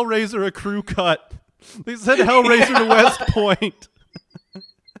Hellraiser a crew cut. They sent Hellraiser to West Point.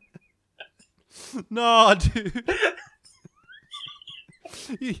 No, dude.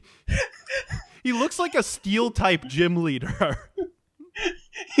 He looks like a Steel type gym leader.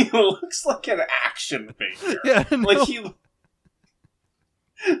 He looks like an action figure. Yeah, no. Like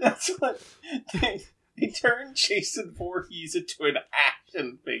that's what they turned Jason Voorhees into an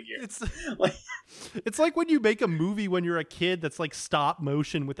action figure. It's like when you make a movie when you're a kid that's like stop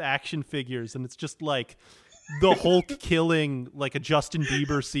motion with action figures, and it's just like the Hulk killing like a Justin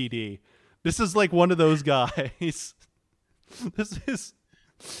Bieber CD. This is like one of those guys.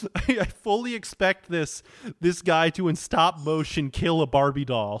 I fully expect this guy to in stop motion kill a Barbie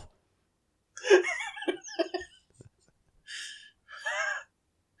doll.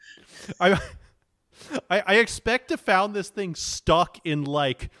 I expect to found this thing stuck in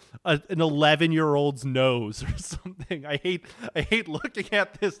like an 11-year-old's nose or something. I hate looking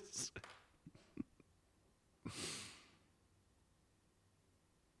at this.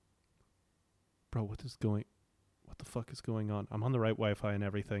 Bro, what the fuck is going on? I'm on the right Wi-Fi and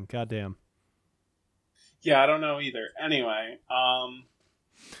everything. Goddamn. Yeah, I don't know either. Anyway,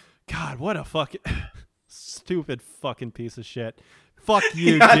 God, what a fucking stupid fucking piece of shit. Fuck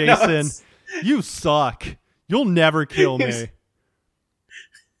you, Jason. You suck. You'll never kill me.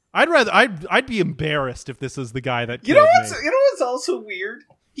 I'd be embarrassed if this is the guy that killed me. You know what's also weird?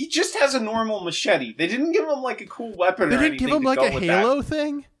 He just has a normal machete. They didn't give him like a cool weapon. They didn't give him like a Halo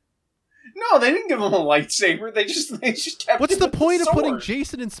thing? No, they didn't give him a lightsaber. They just kept. What's the point of putting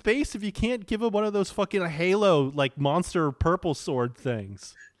Jason in space if you can't give him one of those fucking Halo like monster purple sword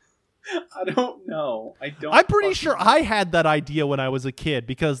things? I don't know. I'm pretty sure I had that idea when I was a kid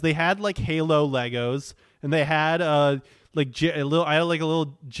because they had like Halo Legos and they had I had like a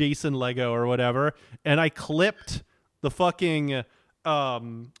little Jason Lego or whatever, and I clipped the fucking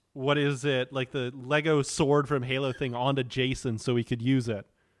what is it, like the Lego sword from Halo thing onto Jason so he could use it.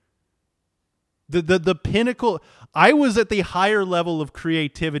 The pinnacle. I was at the higher level of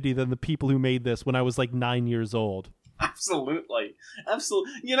creativity than the people who made this when I was like 9 years old. Absolutely.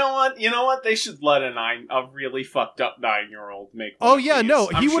 You know what? They should let a really fucked up 9-year-old make. Oh yeah, no,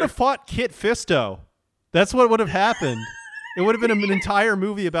 he would have fought Kit Fisto. That's what would have happened. It would have been an entire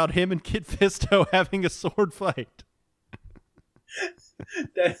movie about him and Kit Fisto having a sword fight.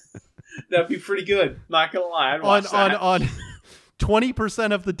 That'd be pretty good. Not gonna lie. I'd watch that. On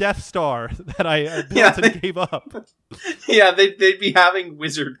 20% of the Death Star that I built and gave up. Yeah, they'd be having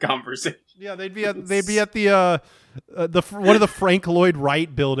wizard conversations. Yeah, they'd be at the one of the Frank Lloyd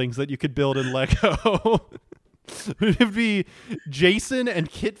Wright buildings that you could build in Lego. It'd be Jason and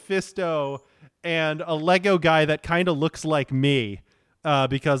Kit Fisto and a Lego guy that kind of looks like me,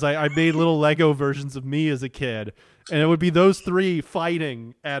 because I made little Lego versions of me as a kid. And it would be those three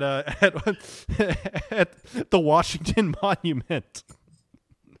fighting at the Washington Monument.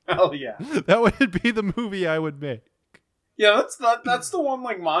 Hell yeah. That would be the movie I would make. Yeah, that's the one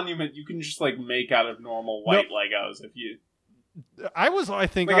like monument you can just like make out of normal white Legos if you. I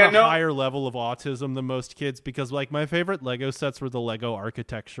think on a higher level of autism than most kids because like my favorite Lego sets were the Lego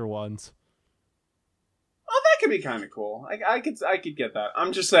architecture ones. Oh, that could be kind of cool. I could get that.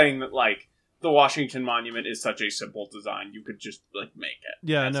 I'm just saying that like the Washington Monument is such a simple design. You could just like make it.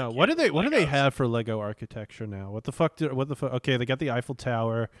 Yeah, no. What do they have for Lego architecture now? What the fuck? Okay, they got the Eiffel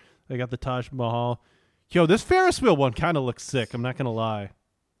Tower. They got the Taj Mahal. Yo, this Ferris wheel one kind of looks sick. I'm not gonna lie.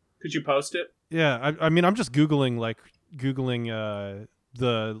 Could you post it? Yeah, I mean, I'm just googling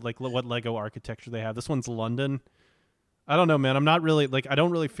the like what Lego architecture they have. This one's London. I don't know, man. I'm not really I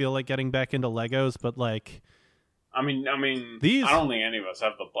don't really feel like getting back into Legos, but like, I mean, these I don't think any of us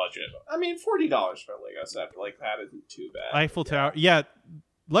have the budget. I mean, $40 for a Lego set like that isn't too bad. Eiffel Tower, yeah.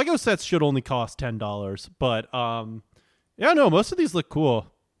 Lego sets should only cost $10, but yeah, no, most of these look cool.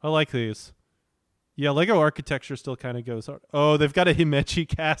 I like these. Yeah, Lego architecture still kind of goes hard. Oh, they've got a Himeji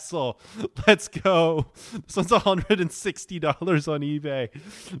castle. Let's go. This one's $160 on eBay,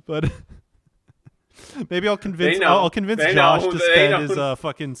 but maybe I'll convince Josh to spend his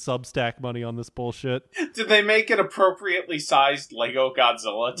fucking Substack money on this bullshit. Did they make an appropriately sized Lego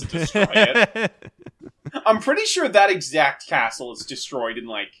Godzilla to destroy it? I'm pretty sure that exact castle is destroyed in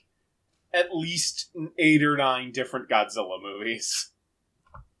like at least 8 or 9 different Godzilla movies.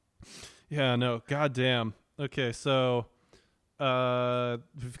 Yeah, no, goddamn. Okay, so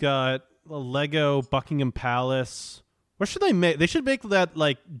we've got a Lego Buckingham Palace. Where should they make? They should make that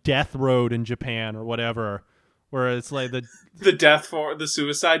like Death Road in Japan or whatever, where it's like the the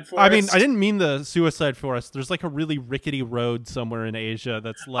Suicide Forest. I mean, I didn't mean the Suicide Forest. There's like a really rickety road somewhere in Asia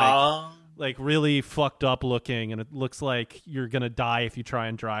that's like really fucked up looking, and it looks like you're gonna die if you try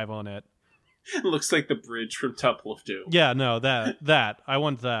and drive on it. It looks like the bridge from Temple of Doom. Yeah, no, that I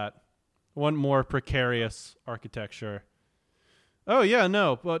want that. I want more precarious architecture. Oh yeah,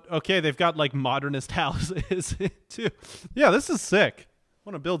 no, but okay, they've got like modernist houses too. Yeah, this is sick. I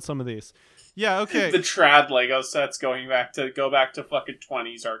want to build some of these. Yeah, okay. The trad Lego sets go back to fucking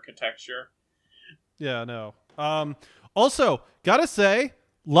 20s architecture. Yeah, no. Also, gotta say, a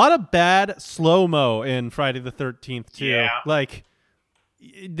lot of bad slow-mo in Friday the 13th too. Yeah. Like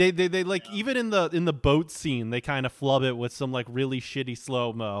they like even in the boat scene, they kind of flub it with some like really shitty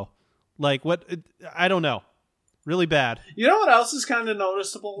slow-mo. Like what? I don't know. Really bad. You know what else is kind of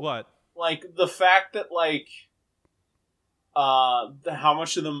noticeable? What? Like the fact that like how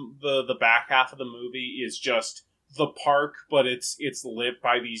much of the back half of the movie is just the park, but it's lit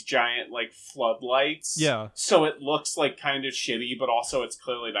by these giant like floodlights. Yeah. So it looks like kind of shitty, but also it's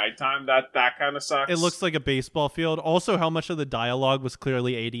clearly nighttime. That kind of sucks. It looks like a baseball field. Also, how much of the dialogue was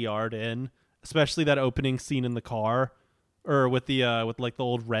clearly ADR'd in, especially that opening scene in the car. Or with the like the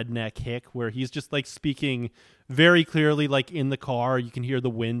old redneck hick where he's just like speaking very clearly like in the car, you can hear the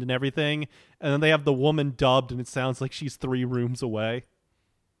wind and everything, and then they have the woman dubbed and it sounds like she's 3 rooms away.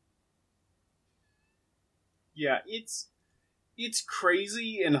 Yeah, it's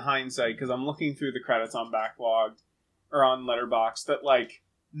crazy in hindsight because I'm looking through the credits on Backlogged or on Letterboxd that like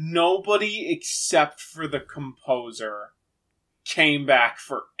nobody except for the composer came back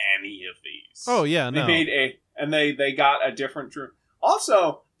for any of these. Oh yeah, no. They got a different dream.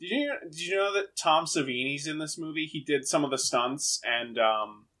 Also, did you know that Tom Savini's in this movie? He did some of the stunts and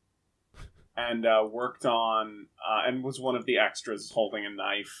worked on and was one of the extras holding a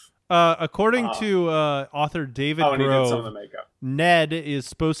knife. According to author David Grove, he did some of the makeup. Ned is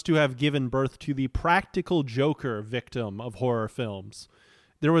supposed to have given birth to the practical Joker victim of horror films.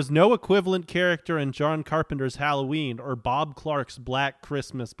 There was no equivalent character in John Carpenter's Halloween or Bob Clark's Black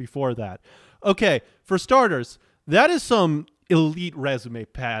Christmas before that. Okay, for starters, that is some elite resume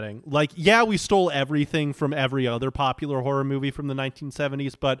padding. Like, yeah, we stole everything from every other popular horror movie from the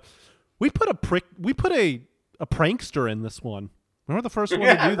 1970s, but we put a prankster in this one. We were the first one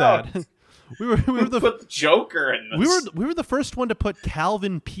to do that. we were the put the Joker in this. We were the first one to put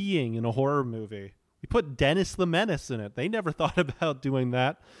Calvin peeing in a horror movie. We put Dennis the Menace in it. They never thought about doing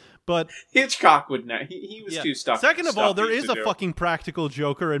that. But Hitchcock would not. He was too stuck. Second of all, there is a fucking practical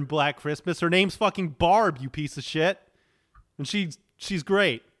Joker in Black Christmas. Her name's fucking Barb, you piece of shit. And she's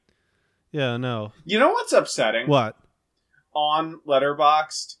great. Yeah, no. You know what's upsetting? What? On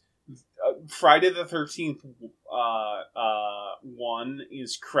Letterboxd, Friday the 13th one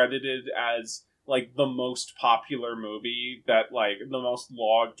is credited as like the most popular movie that like the most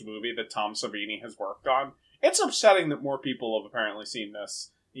logged movie that Tom Savini has worked on. It's upsetting that more people have apparently seen this,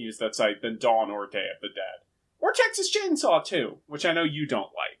 use that site, than Dawn or Day of the Dead. Or Texas Chainsaw 2, which I know you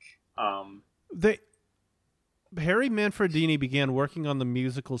don't like. Harry Manfredini began working on the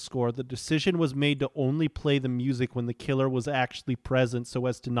musical score. The decision was made to only play the music when the killer was actually present so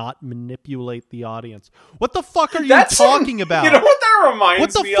as to not manipulate the audience. What the fuck are you talking about? You know what that reminds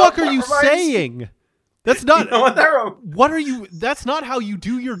me of? What the fuck are you saying? That's not... You know what are you... That's not how you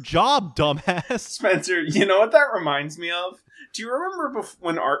do your job, dumbass. Spencer, you know what that reminds me of? Do you remember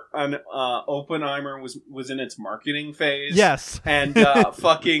when Oppenheimer was in its marketing phase? Yes. And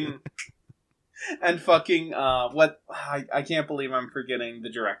what I can't believe I'm forgetting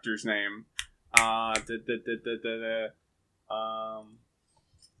the director's name.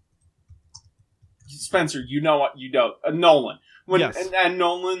 Spencer, you know what you know. Nolan. And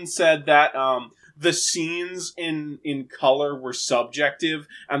Nolan said that the scenes in color were subjective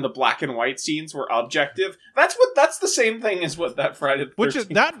and the black and white scenes were objective. That's the same thing as what that Friday the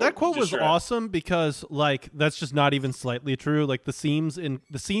 13th that quote was awesome, because like that's just not even slightly true. Like the scenes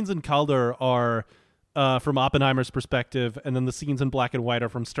in color are from Oppenheimer's perspective, and then the scenes in black and white are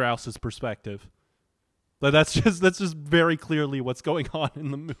from Strauss's perspective. Like that's just very clearly what's going on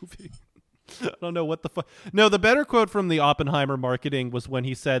in the movie. I don't know what the fuck. No, the better quote from the Oppenheimer marketing was when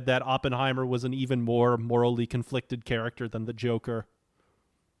he said that Oppenheimer was an even more morally conflicted character than the Joker.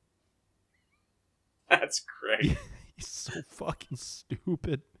 That's great. He's so fucking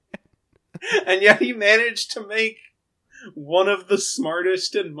stupid. And yet he managed to make one of the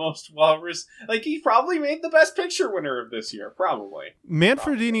smartest and most like, he probably made the best picture winner of this year, probably.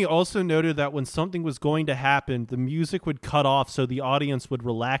 Manfredini also noted that when something was going to happen, the music would cut off so the audience would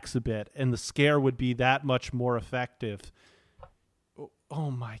relax a bit, and the scare would be that much more effective. Oh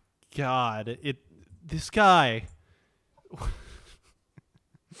my god. This guy...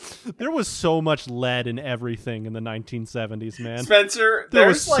 There was so much lead in everything in the 1970s, man. Spencer, there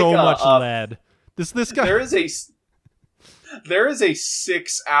was so much lead. This guy... There is a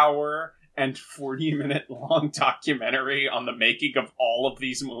 6-hour and 40-minute long documentary on the making of all of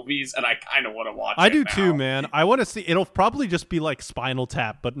these movies, and I kind of want to watch it. I do now. too, man. I want to see. It'll probably just be like Spinal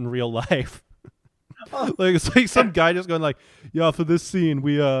Tap, but in real life. Like it's like some guy just going like, "Yeah, for this scene,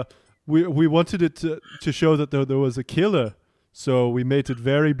 we wanted it to show that there was a killer, so we made it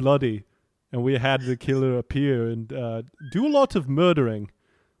very bloody, and we had the killer appear and do a lot of murdering,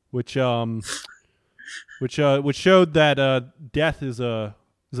 which showed that death is a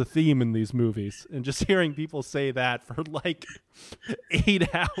theme in these movies." And just hearing people say that for like 8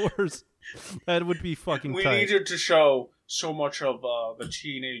 hours, that would be fucking We tight. needed to show so much of the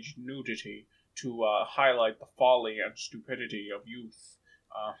teenage nudity to highlight the folly and stupidity of youth.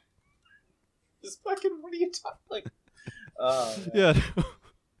 This fucking, what are you talking? Yeah.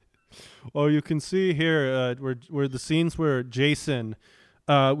 Well, you can see here where the scenes where Jason.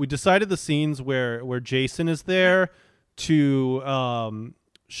 We decided the scenes where Jason is there to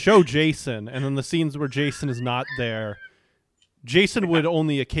show Jason, and then the scenes where Jason is not there, Jason would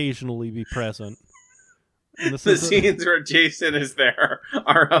only occasionally be present. And the scenes where Jason is there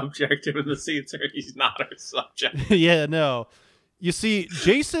are objective, and the scenes where he's not are subjective. Yeah, no. You see,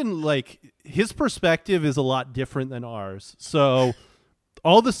 Jason, like, his perspective is a lot different than ours. So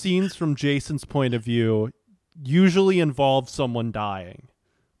all the scenes from Jason's point of view usually involve someone dying,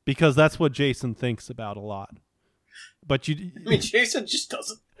 because that's what Jason thinks about a lot. But Jason just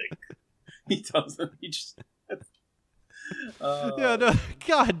doesn't think. He doesn't. He just... Yeah, no,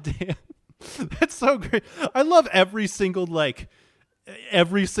 god damn. That's so great. I love every single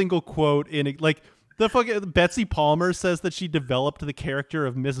quote in it. Like, the fucking Betsy Palmer says that she developed the character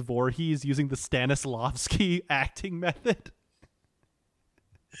of Miss Voorhees using the Stanislavski acting method.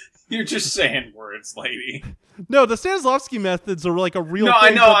 You're just saying words, lady. No, the Stanislavski methods are like a real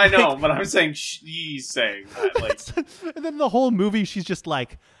thing. I know, but I'm saying she's saying that. Like, and then the whole movie, she's just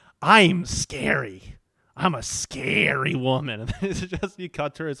like, "I'm scary. I'm a scary woman." And it's just, you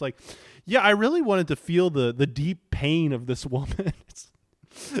cut to her, it's like, yeah, I really wanted to feel the deep pain of this woman.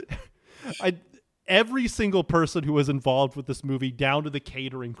 Every single person who was involved with this movie, down to the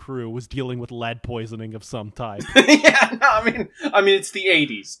catering crew, was dealing with lead poisoning of some type. Yeah, no, I mean, it's the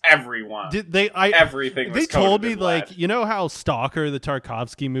 80s. Everyone. Everything was They told me, like, lead. You know how Stalker, the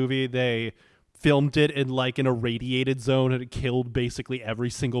Tarkovsky movie, they filmed it in an irradiated zone, and it killed basically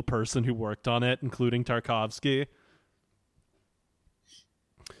every single person who worked on it, including Tarkovsky?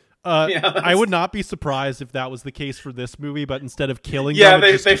 I would not be surprised if that was the case for this movie, but instead of killing them,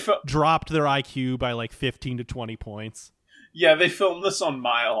 they dropped their IQ by like 15 to 20 points. Yeah, they filmed this on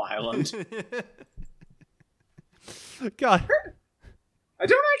Mile Island. God, I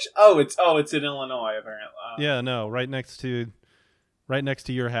don't actually. It's in Illinois, apparently. Yeah, no, right next to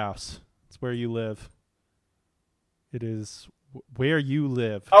your house. It's where you live. It is where you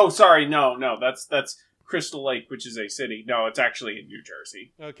live. Oh, sorry, no, that's Crystal Lake, which is a city. No, it's actually in New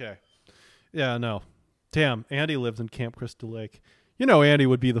Jersey. Okay. Yeah, no. Damn, Andy lives in Camp Crystal Lake. You know Andy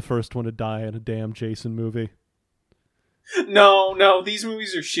would be the first one to die in a damn Jason movie. No, these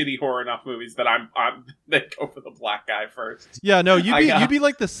movies are shitty horror enough movies that they go for the black guy first. Yeah, no, you'd be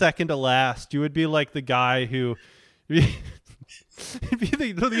like the second to last. You would be like the guy who Be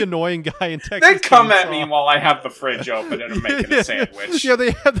the annoying guy in Texas. They come at Chainsaw. me while I have the fridge open and I'm making a sandwich. Yeah,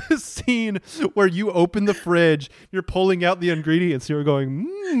 they have this scene where you open the fridge, you're pulling out the ingredients, you're going,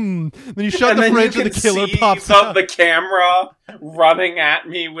 Then you shut and the then fridge you and can the killer see pops out. the camera running at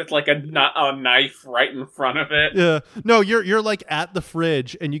me with like a knife right in front of it. Yeah. No, you're like at the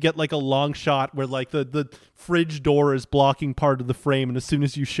fridge and you get like a long shot where like the fridge door is blocking part of the frame, and as soon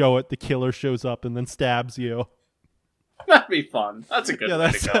as you show it, the killer shows up and then stabs you. That'd be fun. That's a good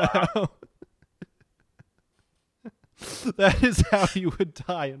way to go out. how that is how you would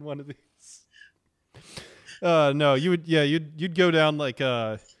die in one of these. No, you'd go down like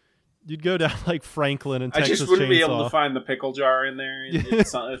Franklin and I Texas just wouldn't Chainsaw. be able to find the pickle jar in there.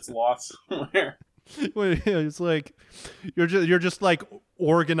 It's lost somewhere. It's like you're just like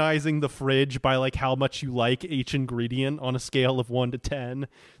organizing the fridge by like how much you like each ingredient on a scale of 1 to 10.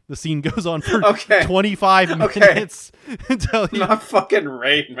 The scene goes on for 25 minutes until you not fucking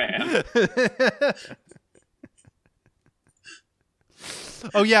Rain Man.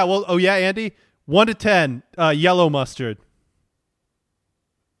 Oh yeah, Andy. 1 to 10, yellow mustard.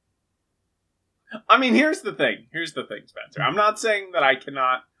 I mean, here's the thing, Spencer. I'm not saying that I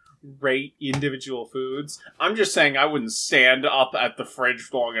cannot rate individual foods. I'm just saying I wouldn't stand up at the fridge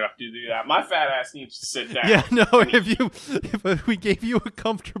long enough to do that. My fat ass needs to sit down. Yeah, no, if we gave you a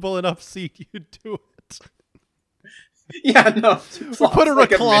comfortable enough seat, you'd do it. Yeah, no. We'll put a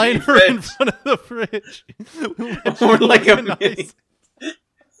recliner in front of the fridge. Or like a mini. Nice.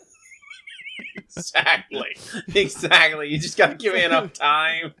 Exactly. You just gotta give me enough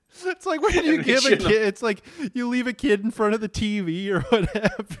time. It's like when you give a kid, it's like you leave a kid in front of the TV or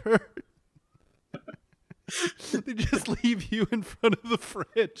whatever. They just leave you in front of the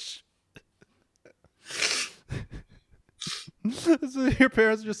fridge. So your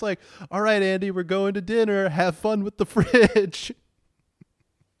parents are just like, all right, Andy, we're going to dinner. Have fun with the fridge.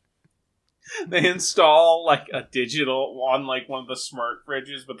 They install like a digital on like one of the smart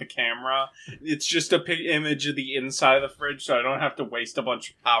fridges with the camera. It's just a image of the inside of the fridge, so I don't have to waste a bunch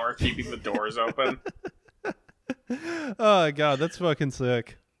of power keeping the doors open. Oh god, that's fucking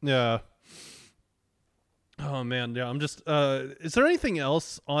sick. Yeah. Oh man, yeah. I'm just. Is there anything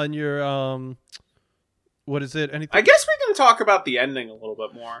else on your What is it? Anything? I guess we can talk about the ending a little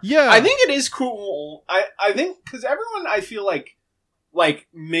bit more. Yeah, I think it is cool. I think because everyone, I feel like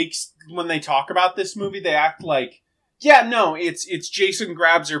makes when they talk about this movie, they act like, yeah, no, it's Jason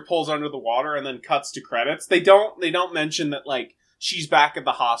grabs her, pulls under the water, and then cuts to credits. They don't mention that like she's back at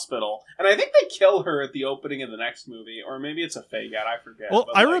the hospital, and I think they kill her at the opening of the next movie, or maybe it's a fake out. I forget. Well,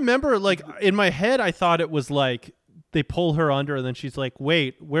 but, I remember like in my head, I thought it was like they pull her under, and then she's like,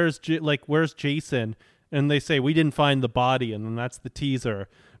 "Wait, where's Jason?" And they say, "We didn't find the body," and then that's the teaser.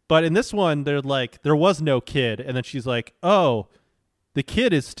 But in this one, they're like, "There was no kid," and then she's like, "Oh, the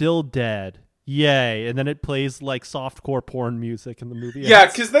kid is still dead. Yay." And then it plays like softcore porn music in the movie. Yeah,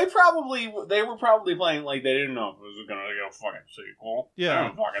 because they were probably playing like they didn't know if it was gonna get a fucking sequel. Yeah. I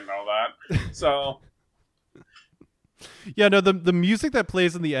don't fucking know that. So yeah, no, the music that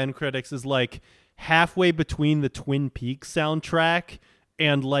plays in the end credits is like halfway between the Twin Peaks soundtrack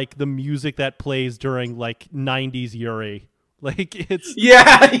and like the music that plays during like 90s Yuri. Like it's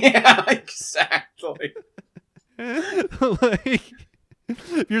yeah, exactly. Like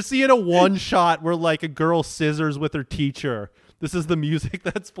you're seeing a one shot where like a girl scissors with her teacher. This is the music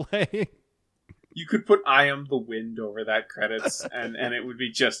that's playing. You could put "I Am the Wind" over that credits, and it would be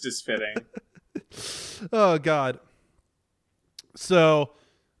just as fitting. Oh god. So,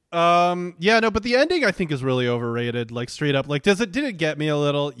 yeah, no, but the ending I think is really overrated. Like straight up, like did it get me a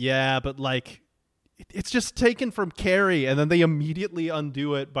little? Yeah, but like it's just taken from Carrie, and then they immediately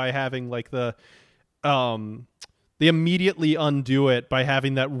undo it by having like they immediately undo it by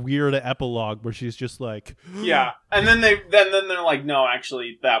having that weird epilogue where she's just like, yeah, and then they're like, no,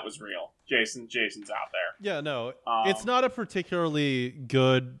 actually, that was real. Jason's out there. Yeah, no, it's not a particularly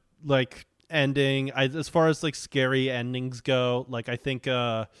good like ending. As far as like scary endings go, like I think Pit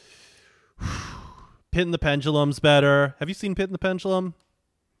and the Pendulum's better. Have you seen Pit and the Pendulum?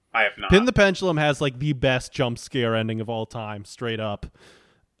 I have not. Pit and the Pendulum has like the best jump scare ending of all time, straight up.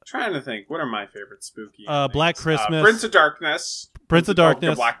 Trying to think, what are my favorite spooky endings? Black Christmas, Prince of Darkness.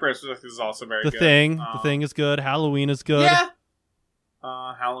 The Black Christmas is also very good. The Thing is good. Halloween is good. Yeah.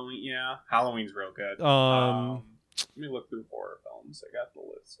 Halloween, yeah. Halloween's real good. Let me look through horror films. I got the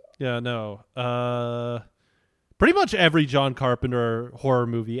list. Yeah, no. Pretty much every John Carpenter horror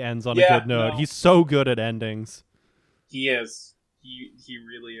movie ends on a good note. No. He's so good at endings. He is. He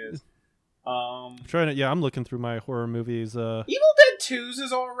really is. I'm looking through my horror movies. Evil Dead 2's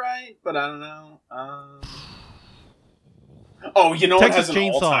is alright, but I don't know. Oh, you know what Texas has an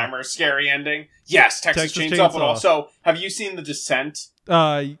Chainsaw. all-timer scary ending? Yes, Texas Chainsaw, but also, have you seen The Descent?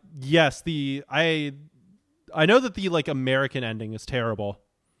 Yes, I know that the like American ending is terrible.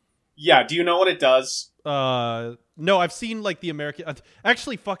 Yeah, do you know what it does? No, I've seen like the American.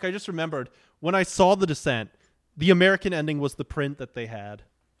 Actually, fuck, I just remembered when I saw The Descent, the American ending was the print that they had.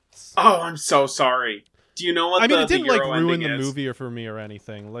 Oh, I'm so sorry. Do you know what? I mean, the it didn't the like Euro ruin ending the is? movie or for me or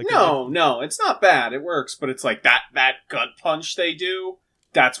anything. Like, No, it's not bad. It works, but it's like that gut punch they do.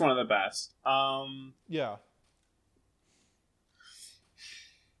 That's one of the best. yeah.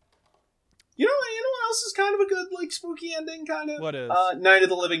 You know what else is kind of a good like spooky ending? Kind of. What is? Night of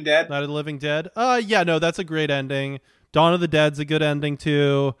the Living Dead. Night of the Living Dead. Yeah, no, that's a great ending. Dawn of the Dead's a good ending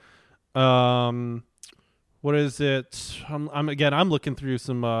too. What is it? I'm looking through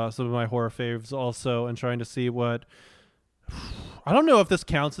some of my horror faves also and trying to see what. I don't know if this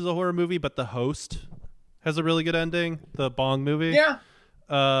counts as a horror movie, but The Host has a really good ending. The Bong movie. Yeah.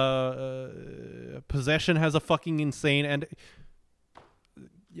 Possession has a fucking insane ending.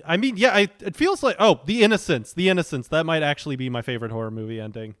 I mean, yeah, it feels like The Innocents. The Innocents. That might actually be my favorite horror movie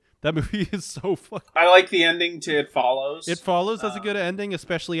ending. That movie is so fucking. I like the ending to It Follows. It Follows has a good ending,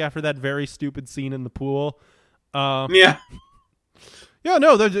 especially after that very stupid scene in the pool. Yeah. Yeah,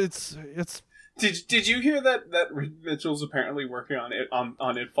 no, it's. Did you hear that Reed Mitchell's apparently working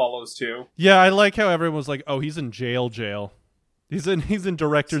on It Follows too? Yeah, I like how everyone was like, "Oh, he's in jail. He's in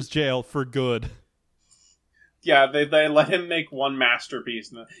director's jail for good." Yeah, they let him make one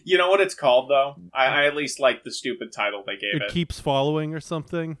masterpiece. You know what it's called though? I at least like the stupid title they gave it. It keeps following or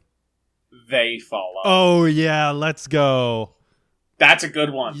something. They Follow. Oh yeah, let's go. That's a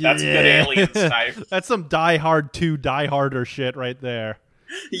good one. That's a good Aliens type. That's some Die Hard 2 Die Harder shit right there.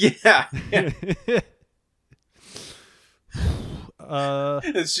 Yeah. uh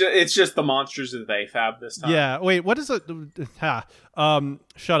It's just the monsters that they fab this time. Yeah, wait, what is it?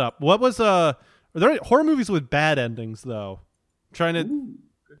 Shut up. What was are there horror movies with bad endings though? I'm trying to Ooh.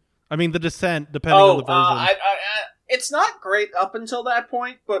 I mean The Descent, depending on the version. It's not great up until that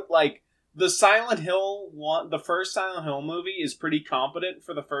point, but like the Silent Hill one, the first Silent Hill movie is pretty competent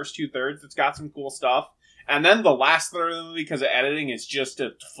for the first 2/3. It's got some cool stuff. And then the last third of the movie, because of editing, is just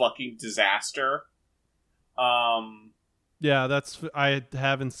a fucking disaster. Yeah, I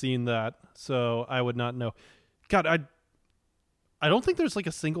haven't seen that, so I would not know. God, I don't think there's like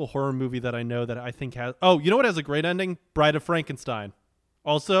a single horror movie that I know that I think has. Oh, you know what has a great ending? Bride of Frankenstein.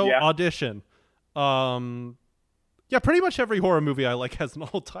 Also, Yeah. Audition. Yeah, pretty much every horror movie I like has an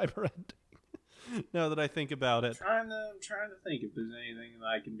all-timer ending. Now that I think about it. I'm trying to think if there's anything that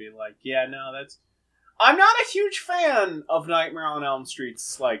I can be like, yeah, no, that's. I'm not a huge fan of Nightmare on Elm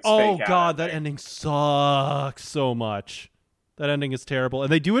Street's like. Oh fake out God, that ending. ending sucks so much. That ending is terrible,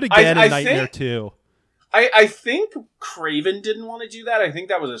 and they do it again in Nightmare 2. I think Craven didn't want to do that. I think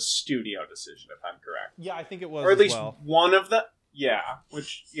that was a studio decision, if I'm correct. Yeah, I think it was, or at least well. one of the. Yeah,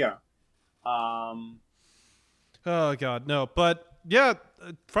 which yeah. Oh God, no! But yeah,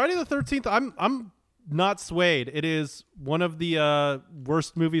 Friday the 13th. I'm not swayed. It is one of the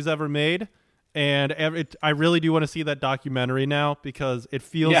worst movies ever made, and I really do want to see that documentary now because it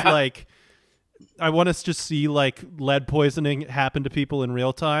feels like I want to just see like lead poisoning happen to people in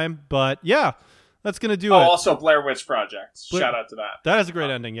real time. But yeah, that's gonna do it. Also, Blair Witch Project. Shout out to that. That is a great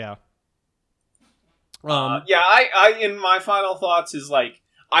ending. Yeah. I in my final thoughts is like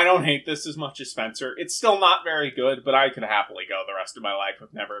I don't hate this as much as Spencer. It's still not very good, but I could happily go the rest of my life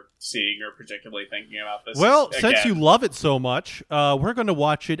with never seeing or particularly thinking about this. Well, again. since you love it so much, we're going to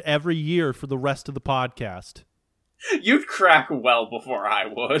watch it every year for the rest of the podcast. You'd crack well before I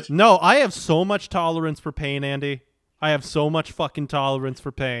would. No, I have so much tolerance for pain, Andy. I have so much fucking tolerance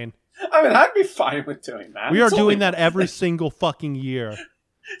for pain. I mean, I'd be fine with doing that. We are It's doing only- that every single fucking year.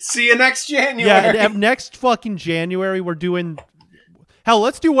 See you next January. Yeah, and next fucking January we're doing. Hell,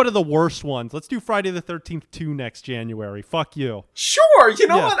 let's do one of the worst ones. Let's do Friday the 13th 2 next January. Fuck you. Sure. You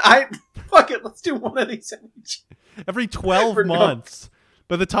know Yeah. what? Fuck it. Let's do one of these. Every 12 For no- months.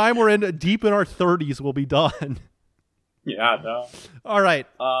 By the time we're deep in our 30s, we'll be done. Yeah, no. All right.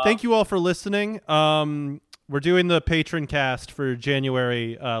 Thank you all for listening. We're doing the patron cast for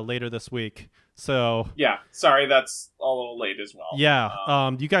January later this week. So Yeah, sorry, that's a little late as well.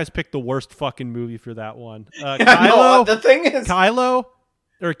 yeah, you guys picked the worst fucking movie for that one. No, Kylo, the thing is, Kylo,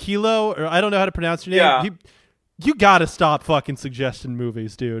 or Kilo, or I don't know how to pronounce your name. Yeah. You gotta stop fucking suggesting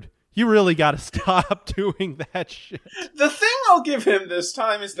movies, dude. You really gotta stop doing that shit. the thing I'll give him this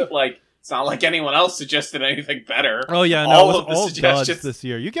time is that like it's not like anyone else suggested anything better. Oh yeah, no, All it was of the all suggestions- duds this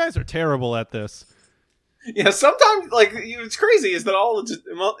year. You guys are terrible at this. Yeah, sometimes like it's crazy is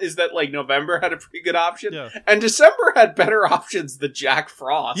that like November had a pretty good option, and December had better options than Jack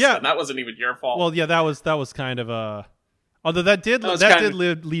Frost. Yeah, and that wasn't even your fault. Well, yeah, that was kind of a. Although that did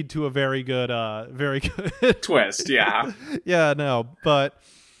lead to a very good twist. Yeah, yeah, no, but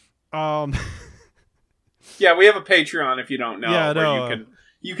yeah, we have a Patreon if you don't know. Yeah, where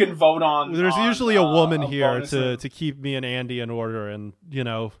you can vote on. There's usually a woman here to keep me and Andy in order, and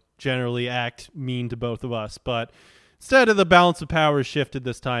generally act mean to both of us, but instead of the balance of power shifted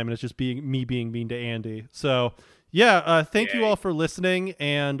this time, and it's just me being mean to Andy. So yeah, thank you all for listening,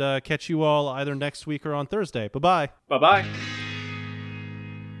 and catch you all either next week or on Thursday. Bye-bye. Bye-bye.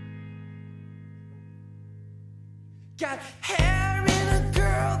 Got hair